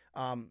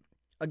 One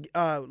thing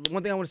I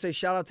want to say,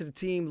 shout out to the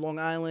team, Long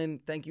Island.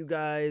 Thank you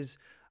guys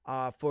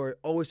for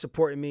always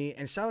supporting me.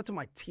 And shout out to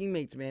my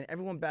teammates, man.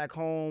 Everyone back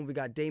home. We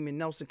got Damon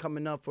Nelson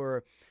coming up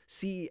for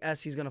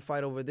CES. He's going to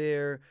fight over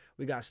there.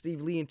 We got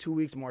Steve Lee in 2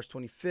 weeks, March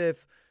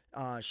 25th.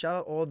 Shout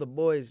out all the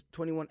boys,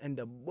 21 and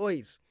the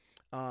boys.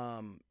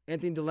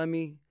 Anthony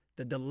Delemy,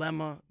 The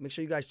Dilemma. Make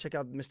sure you guys check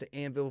out Mr.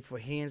 Anvil for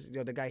hands. You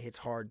know, the guy hits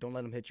hard. Don't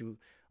let him hit you.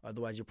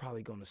 Otherwise, you're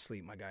probably going to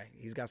sleep, my guy.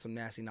 He's got some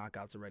nasty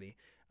knockouts already.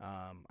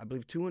 I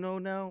believe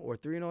 2-0 now or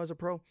 3-0 as a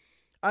pro.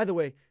 Either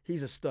way,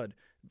 he's a stud.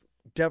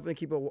 Definitely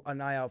keep an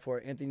eye out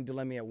for Anthony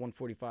Delemy at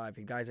 145.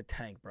 The guy's a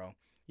tank, bro.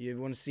 You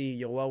want to see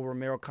Yoel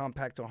Romero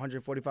compact to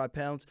 145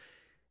 pounds?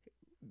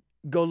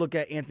 Go look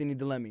at Anthony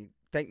Delemy.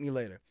 Thank me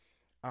later.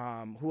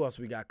 Who else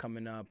we got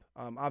coming up?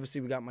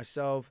 Obviously, we got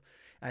myself.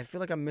 I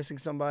feel like I'm missing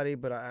somebody,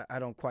 but I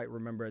don't quite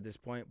remember at this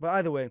point. But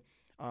either way,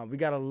 we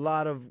got a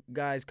lot of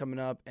guys coming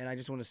up, and I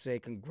just want to say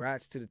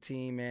congrats to the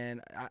team,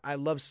 man. I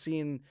love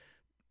seeing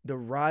the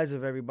rise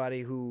of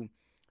everybody who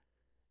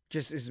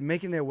just is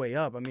making their way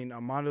up. I mean,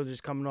 Armando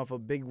just coming off a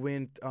big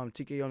win,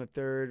 TKO on the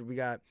third. We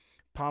got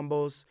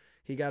Pombos.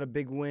 He got a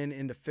big win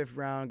in the 5th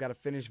round, got a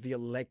finish via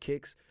leg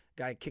kicks.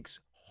 Guy kicks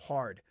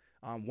hard.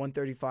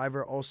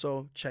 135er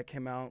also, check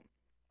him out.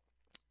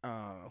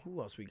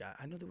 Who else we got?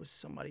 I know there was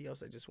somebody else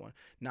that just won.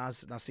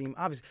 Naseem.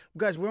 Obviously,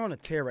 guys, we're on a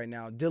tear right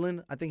now.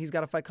 Dylan, I think he's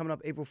got a fight coming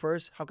up April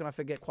 1st. How can I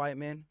forget Quiet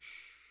Man?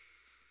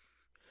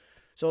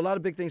 So a lot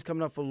of big things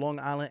coming up for Long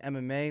Island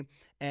MMA.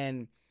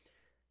 And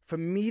for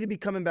me to be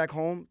coming back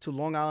home to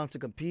Long Island to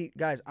compete,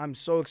 guys, I'm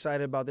so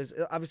excited about this.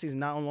 Obviously, it's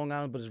not on Long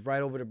Island, but it's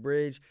right over the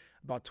bridge,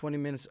 about 20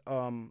 minutes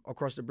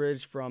across the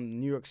bridge from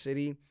New York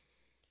City.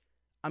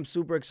 I'm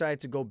super excited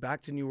to go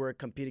back to New York,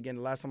 compete again.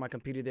 The last time I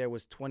competed there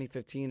was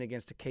 2015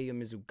 against Takeya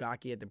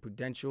Mizugaki at the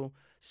Prudential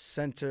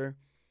Center.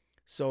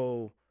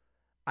 So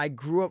I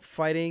grew up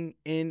fighting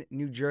in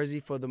New Jersey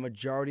for the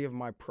majority of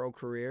my pro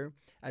career.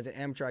 As an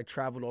amateur, I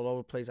traveled all over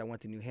the place. I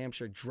went to New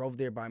Hampshire, drove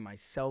there by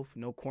myself,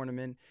 no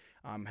cornerman.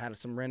 Had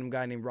some random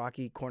guy named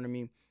Rocky corner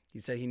me. He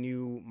said he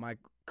knew my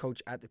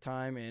coach at the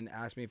time and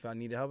asked me if I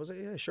needed help. I was like,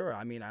 yeah, sure.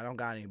 I mean, I don't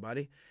got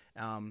anybody.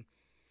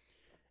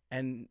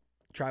 And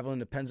traveling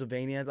to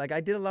Pennsylvania. Like,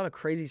 I did a lot of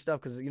crazy stuff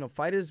because, you know,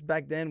 fighters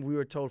back then, we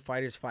were told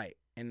fighters fight.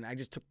 And I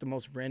just took the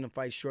most random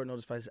fights, short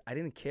notice fights. I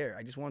didn't care.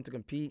 I just wanted to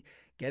compete,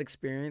 get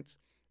experience,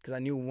 because I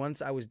knew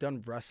once I was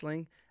done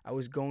wrestling, I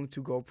was going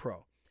to go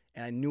pro.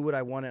 And I knew what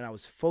I wanted, and I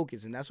was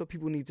focused. And that's what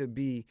people need to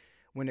be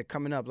when they're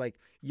coming up. Like,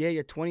 yeah,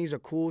 your 20s are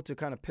cool to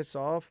kind of piss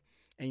off,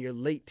 and your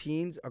late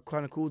teens are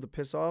kind of cool to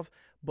piss off.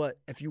 But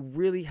if you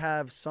really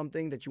have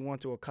something that you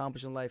want to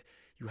accomplish in life,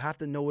 you have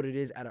to know what it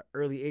is at an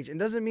early age. It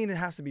doesn't mean it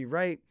has to be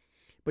right,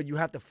 but you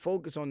have to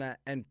focus on that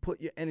and put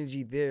your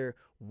energy there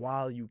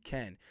while you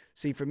can.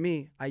 See, for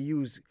me, I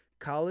use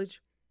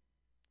college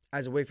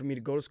as a way for me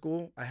to go to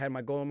school. I had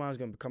my goal in mind. I was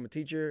going to become a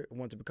teacher. I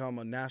wanted to become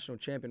a national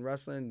champ in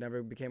wrestling.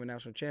 Never became a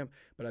national champ,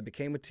 but I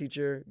became a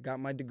teacher, got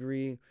my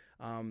degree.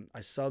 I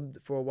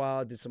subbed for a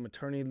while, did some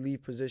maternity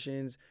leave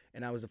positions,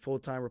 and I was a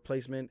full-time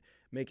replacement,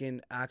 making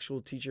actual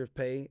teacher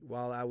pay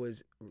while I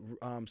was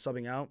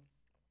subbing out.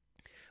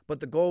 But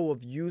the goal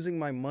of using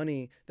my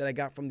money that I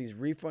got from these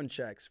refund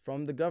checks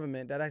from the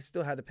government that I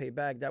still had to pay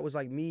back, that was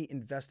like me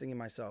investing in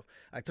myself.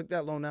 I took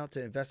that loan out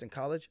to invest in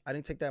college. I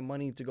didn't take that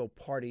money to go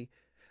party.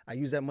 I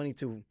used that money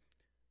to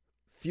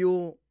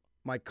fuel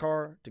my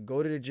car to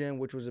go to the gym,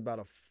 which was about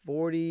a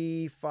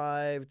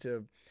 45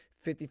 to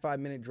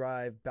 55-minute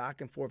drive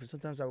back and forth. And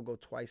sometimes I would go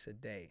twice a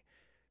day.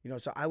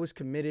 So I was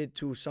committed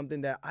to something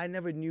that I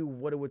never knew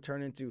what it would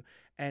turn into.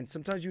 And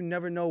sometimes you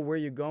never know where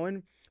you're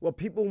going. Well,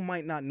 people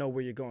might not know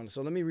where you're going.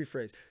 So let me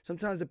rephrase.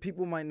 Sometimes the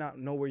people might not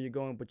know where you're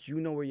going, but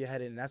you know where you're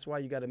headed. And that's why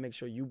you got to make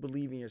sure you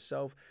believe in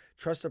yourself,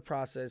 trust the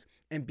process,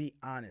 and be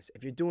honest.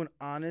 If you're doing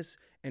honest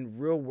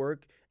and real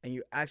work and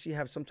you actually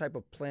have some type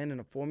of plan and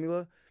a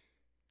formula,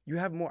 you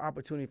have more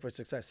opportunity for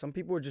success. Some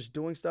people are just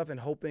doing stuff and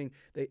hoping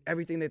that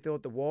everything they throw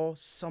at the wall,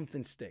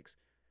 something sticks.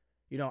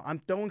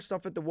 I'm throwing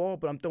stuff at the wall,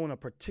 but I'm throwing a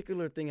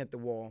particular thing at the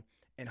wall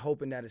and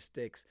hoping that it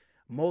sticks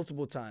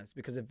multiple times,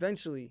 because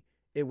eventually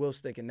it will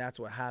stick, and that's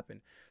what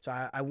happened. So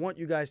I want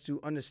you guys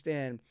to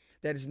understand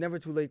that it's never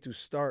too late to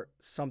start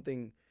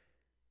something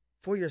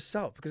for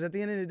yourself, because at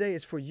the end of the day,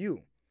 it's for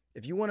you.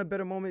 If you want a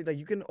better moment, like,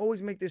 you can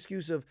always make the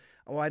excuse of,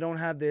 oh, I don't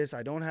have this,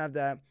 I don't have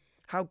that.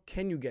 How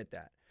can you get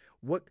that?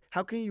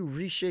 How can you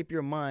reshape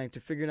your mind to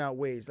figuring out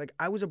ways? Like,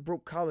 I was a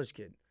broke college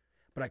kid,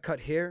 but I cut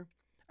hair,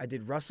 I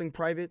did wrestling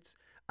privates,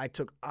 I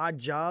took odd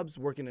jobs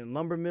working in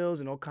lumber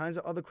mills and all kinds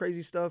of other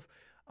crazy stuff.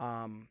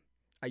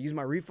 I used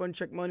my refund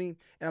check money.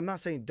 And I'm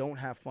not saying don't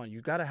have fun. You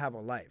got to have a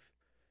life.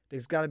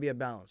 There's got to be a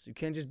balance. You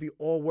can't just be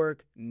all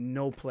work,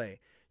 no play.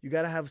 You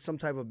got to have some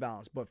type of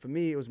balance. But for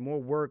me, it was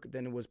more work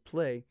than it was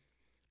play.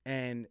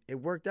 And it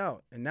worked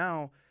out. And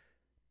now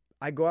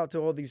I go out to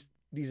all these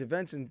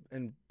events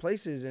and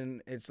places,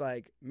 and it's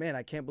like, man,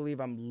 I can't believe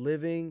I'm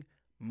living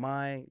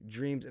my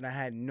dreams. And I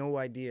had no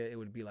idea it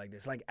would be like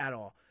this, like, at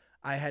all.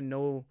 I had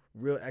no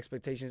real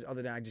expectations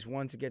other than I just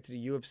wanted to get to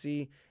the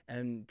UFC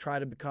and try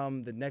to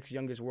become the next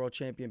youngest world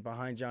champion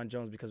behind John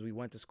Jones, because we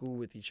went to school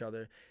with each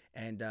other.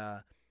 And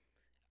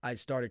I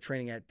started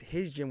training at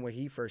his gym where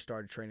he first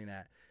started training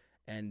at.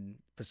 And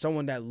for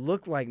someone that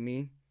looked like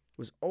me,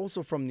 was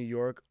also from New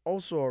York,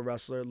 also a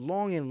wrestler,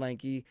 long and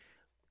lanky,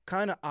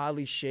 kind of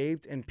oddly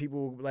shaped, and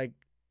people like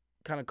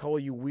kind of call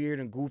you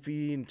weird and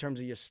goofy in terms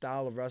of your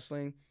style of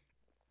wrestling.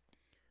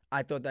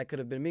 I thought that could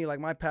have been me.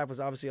 Like, my path was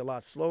obviously a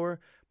lot slower,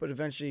 but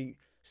eventually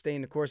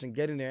staying the course and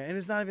getting there. And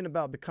it's not even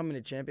about becoming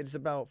a champion. It's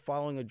about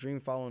following a dream,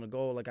 following a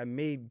goal. Like, I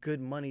made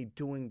good money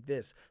doing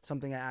this,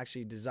 something I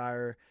actually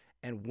desire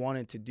and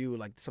wanted to do,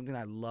 like something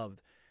I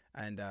loved.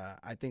 And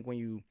I think when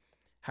you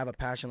have a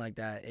passion like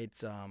that,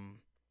 it's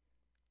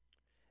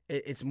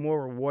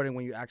more rewarding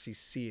when you actually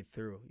see it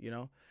through,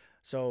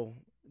 So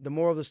the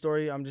moral of the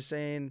story, I'm just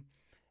saying,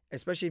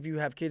 especially if you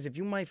have kids, if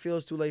you might feel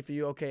it's too late for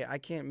you, okay, I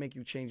can't make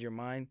you change your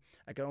mind.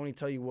 I can only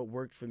tell you what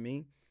worked for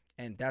me,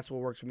 and that's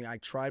what works for me. I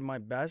tried my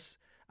best.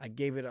 I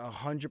gave it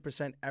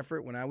 100%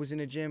 effort. When I was in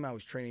the gym, I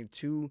was training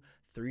 2-3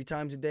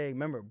 times a day.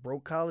 Remember,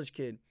 broke college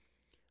kid,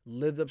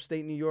 lived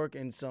upstate New York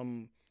in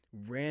some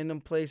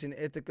random place in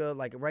Ithaca,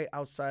 like right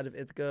outside of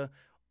Ithaca,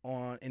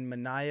 in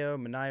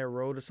Mania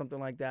Road or something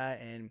like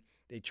that, and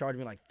they charged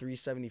me like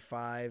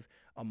 $375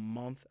 a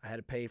month. I had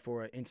to pay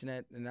for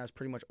internet, and that's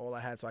pretty much all I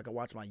had, so I could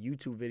watch my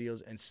YouTube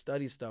videos and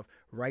study stuff,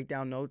 write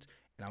down notes,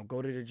 and I'll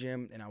go to the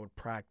gym and I would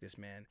practice,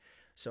 man.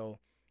 So,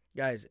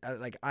 guys,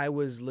 I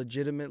was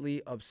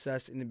legitimately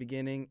obsessed in the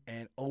beginning,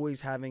 and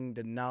always having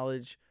the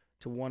knowledge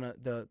to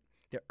the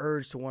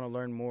urge to want to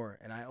learn more.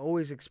 And I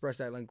always express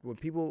that, like, when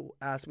people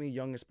ask me,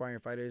 young aspiring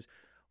fighters,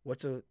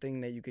 what's a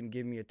thing that you can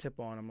give me a tip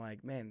on? I'm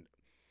like, man,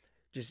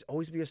 just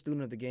always be a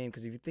student of the game,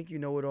 because if you think you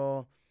know it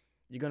all,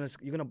 you're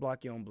gonna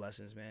block your own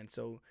blessings, man.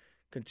 So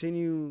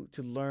continue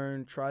to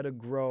learn, try to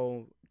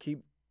grow,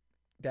 keep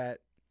that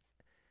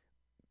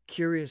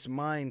curious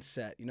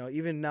mindset.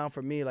 Even now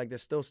for me, like,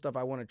 there's still stuff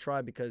I want to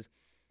try, because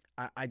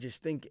I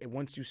just think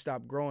once you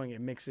stop growing,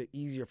 it makes it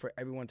easier for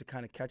everyone to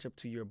kind of catch up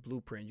to your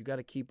blueprint. You got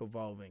to keep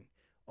evolving,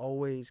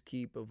 always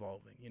keep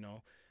evolving.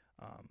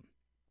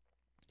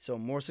 So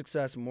more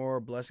success, more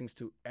blessings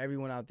to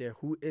everyone out there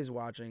who is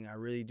watching. I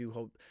really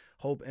do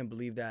hope and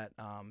believe that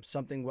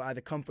something will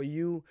either come for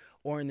you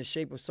or in the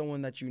shape of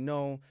someone that you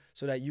know,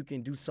 so that you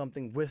can do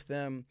something with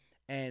them,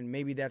 and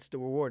maybe that's the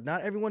reward.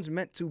 Not everyone's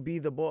meant to be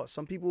the boss.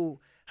 Some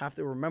people have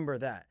to remember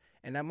that.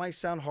 And that might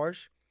sound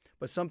harsh,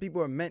 but some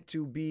people are meant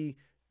to be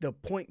the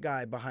point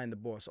guy behind the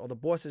boss, or the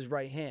boss's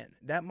right hand.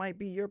 That might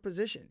be your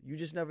position. You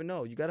just never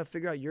know. You got to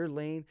figure out your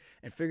lane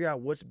and figure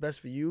out what's best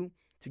for you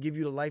to give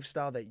you the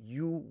lifestyle that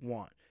you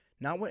want.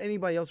 Not what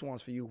anybody else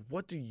wants for you.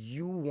 What do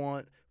you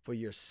want for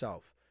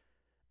yourself?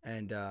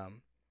 And,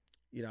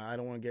 I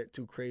don't want to get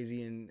too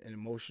crazy and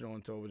emotional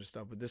into over this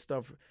stuff, but this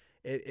stuff,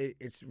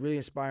 it's really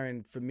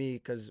inspiring for me,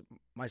 because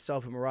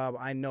myself and Merab,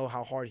 I know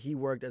how hard he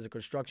worked as a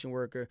construction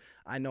worker.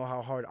 I know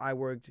how hard I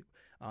worked,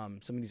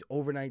 some of these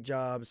overnight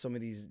jobs, some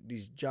of these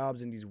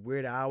jobs in these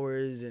weird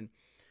hours, and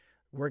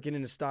working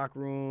in the stock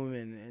room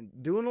and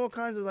doing all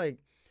kinds of, like,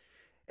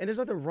 and there's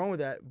nothing wrong with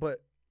that,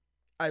 but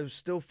I was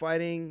still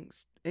fighting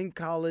in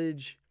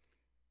college,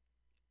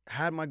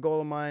 had my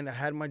goal in mind, I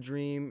had my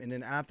dream, and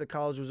then after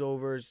college was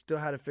over, still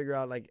had to figure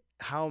out, like,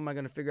 how am I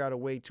going to figure out a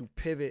way to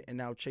pivot and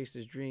now chase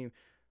this dream?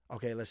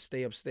 Okay, let's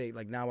stay upstate.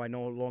 Like, now I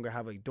no longer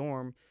have a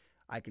dorm.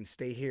 I can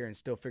stay here and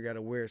still figure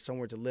out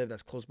somewhere to live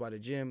that's close by the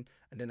gym,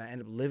 and then I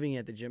end up living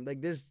at the gym. Like,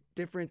 there's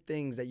different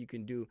things that you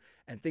can do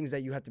and things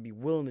that you have to be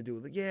willing to do.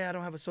 Like, yeah, I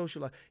don't have a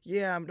social life.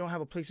 Yeah, I don't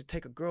have a place to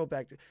take a girl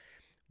back to.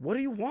 What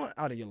do you want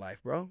out of your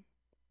life, bro?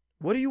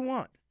 What do you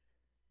want?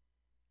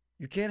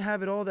 You can't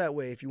have it all that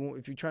way if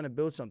you're trying to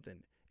build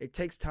something. It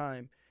takes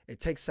time, it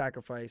takes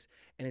sacrifice,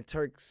 and it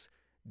takes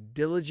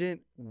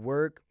diligent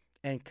work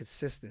and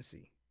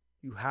consistency.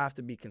 You have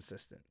to be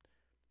consistent.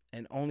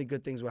 And only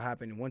good things will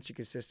happen. And once you're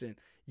consistent,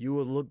 you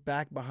will look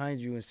back behind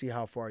you and see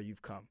how far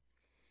you've come.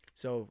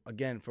 So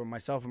again, for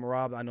myself and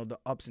Merab, I know the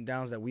ups and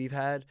downs that we've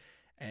had,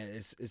 and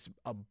it's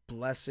a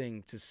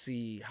blessing to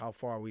see how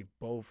far we've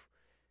both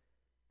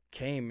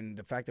came, and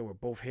the fact that we're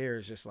both here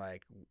is just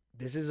like,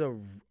 this is a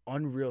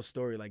unreal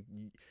story. Like,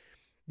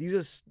 these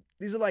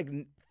are like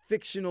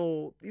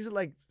fictional, these are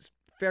like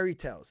fairy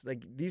tales.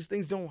 Like, these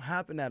things don't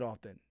happen that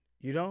often,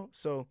 you know?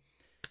 So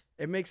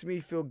it makes me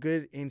feel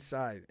good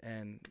inside,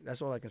 and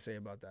that's all I can say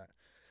about that.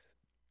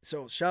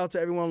 So shout out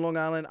to everyone on Long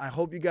Island. I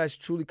hope you guys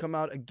truly come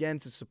out again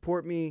to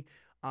support me.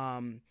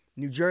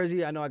 New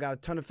Jersey, I know I got a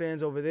ton of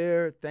fans over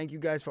there. Thank you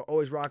guys for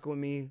always rocking with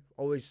me,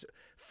 always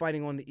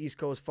fighting on the East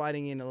Coast,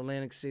 fighting in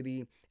Atlantic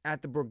City,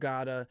 at the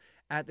Borgata,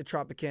 at the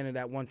Tropicana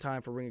at one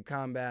time for Ring of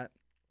Combat.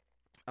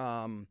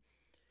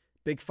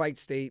 Big fight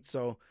state.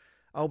 So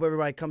I hope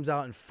everybody comes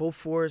out in full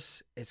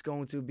force. It's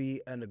going to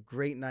be a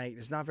great night.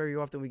 It's not very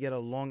often we get a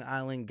Long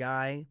Island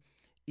guy,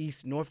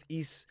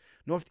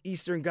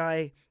 northeastern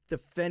guy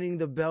defending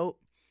the belt.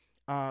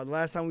 The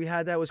last time we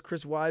had that was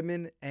Chris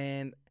Weidman,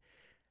 and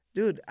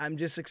dude, I'm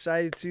just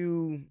excited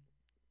to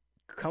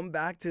come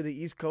back to the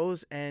East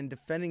Coast and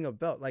defending a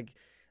belt. Like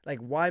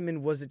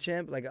Weidman was the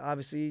champ. Like,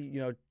 obviously, you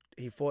know,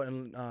 he fought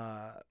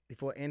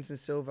Anderson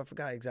Silva. I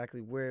forgot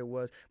exactly where it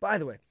was, but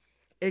either way,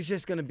 it's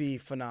just gonna be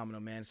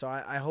phenomenal, man. So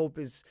I hope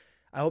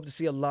to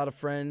see a lot of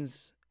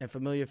friends and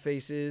familiar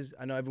faces.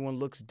 I know everyone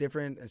looks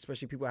different,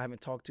 especially people I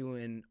haven't talked to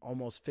in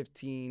almost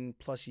 15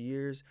 plus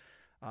years.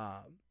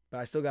 But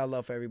I still got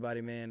love for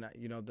everybody, man.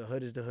 You know, the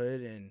hood is the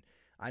hood, and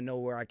I know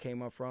where I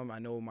came up from. I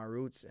know my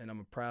roots, and I'm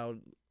a proud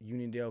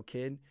Uniondale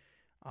kid.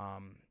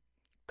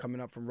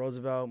 Coming up from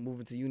Roosevelt,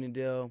 moving to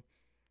Uniondale,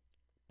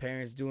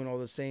 parents doing all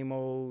the same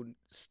old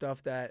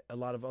stuff that a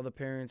lot of other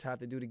parents have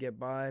to do to get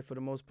by for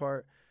the most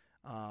part.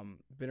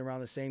 Been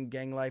around the same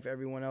gang life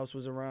everyone else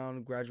was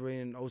around,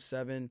 graduating in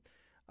 2007.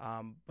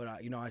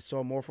 But, you know, I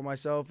saw more for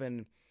myself,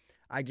 and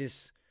I'm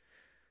just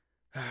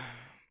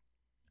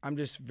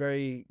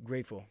very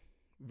grateful.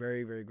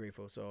 Very, very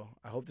grateful. So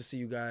I hope to see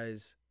you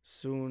guys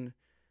soon.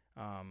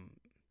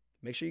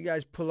 Make sure you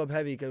guys pull up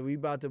heavy, because we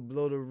about to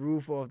blow the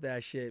roof off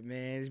that shit,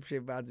 man. This shit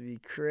about to be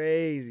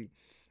crazy.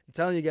 I'm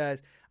telling you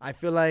guys, I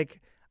feel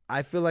like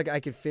I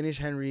could finish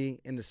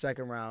Henry in the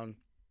second round.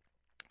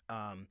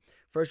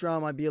 First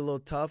round might be a little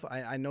tough.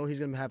 I know he's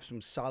going to have some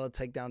solid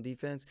takedown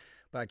defense,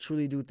 but I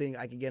truly do think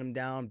I can get him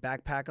down,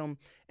 backpack him.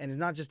 And it's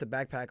not just to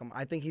backpack him.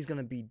 I think he's going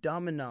to be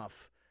dumb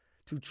enough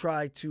to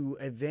try to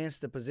advance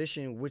the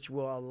position, which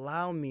will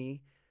allow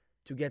me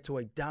to get to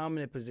a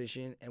dominant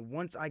position. And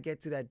once I get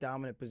to that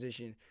dominant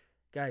position,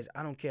 guys,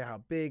 I don't care how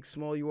big,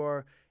 small you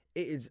are,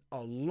 it is a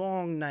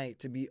long night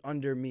to be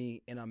under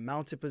me in a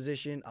mounted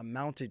position, a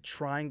mounted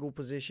triangle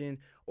position,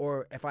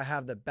 or if I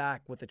have the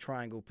back with a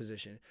triangle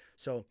position.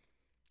 So,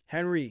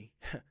 Henry,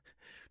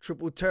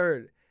 triple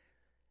turd,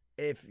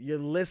 if you're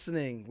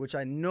listening, which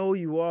I know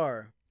you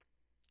are,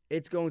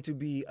 it's going to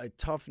be a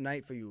tough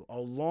night for you. A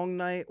long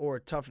night or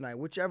a tough night,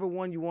 whichever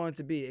one you want it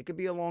to be. It could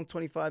be a long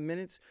 25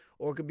 minutes,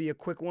 or it could be a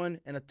quick one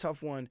and a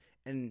tough one,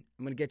 and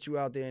I'm going to get you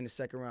out there in the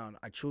second round.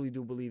 I truly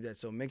do believe that.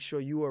 So make sure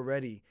you are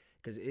ready,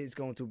 because it's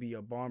going to be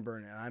a barn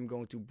burner, and I'm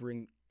going to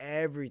bring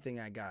everything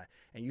I got.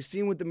 And you've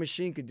seen what the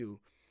machine could do.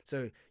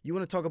 So you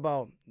want to talk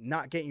about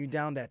not getting you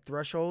down that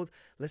threshold?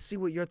 Let's see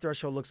what your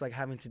threshold looks like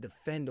having to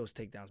defend those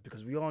takedowns,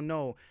 because we all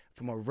know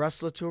from a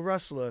wrestler to a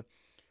wrestler,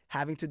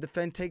 having to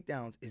defend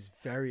takedowns is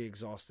very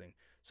exhausting.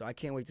 So I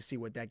can't wait to see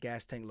what that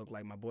gas tank look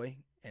like, my boy.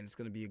 And it's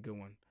going to be a good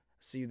one.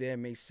 See you there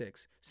May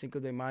 6th. Cinco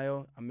de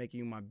Mayo, I'm making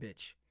you my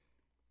bitch.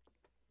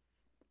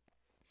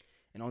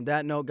 And on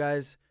that note,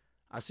 guys,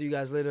 I'll see you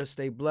guys later.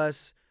 Stay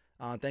blessed.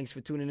 Thanks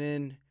for tuning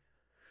in.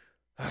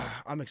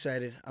 I'm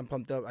excited. I'm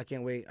pumped up. I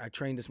can't wait. I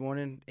trained this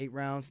morning, 8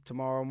 rounds.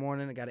 Tomorrow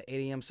morning, I got an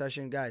 8 a.m.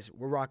 session. Guys,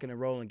 we're rocking and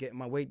rolling, getting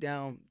my weight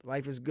down.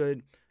 Life is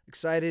good.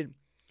 Excited.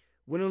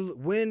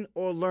 Win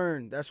or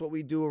learn. That's what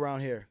we do around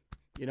here.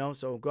 You know,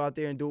 so go out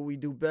there and do what we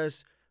do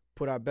best.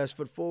 Put our best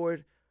foot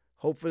forward.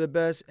 Hope for the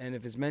best. And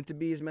if it's meant to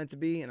be, it's meant to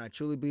be. And I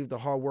truly believe the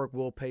hard work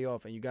will pay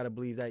off. And you got to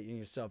believe that in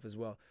yourself as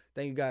well.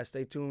 Thank you, guys.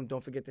 Stay tuned.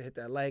 Don't forget to hit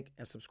that like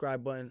and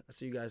subscribe button. I'll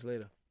see you guys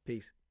later.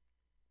 Peace.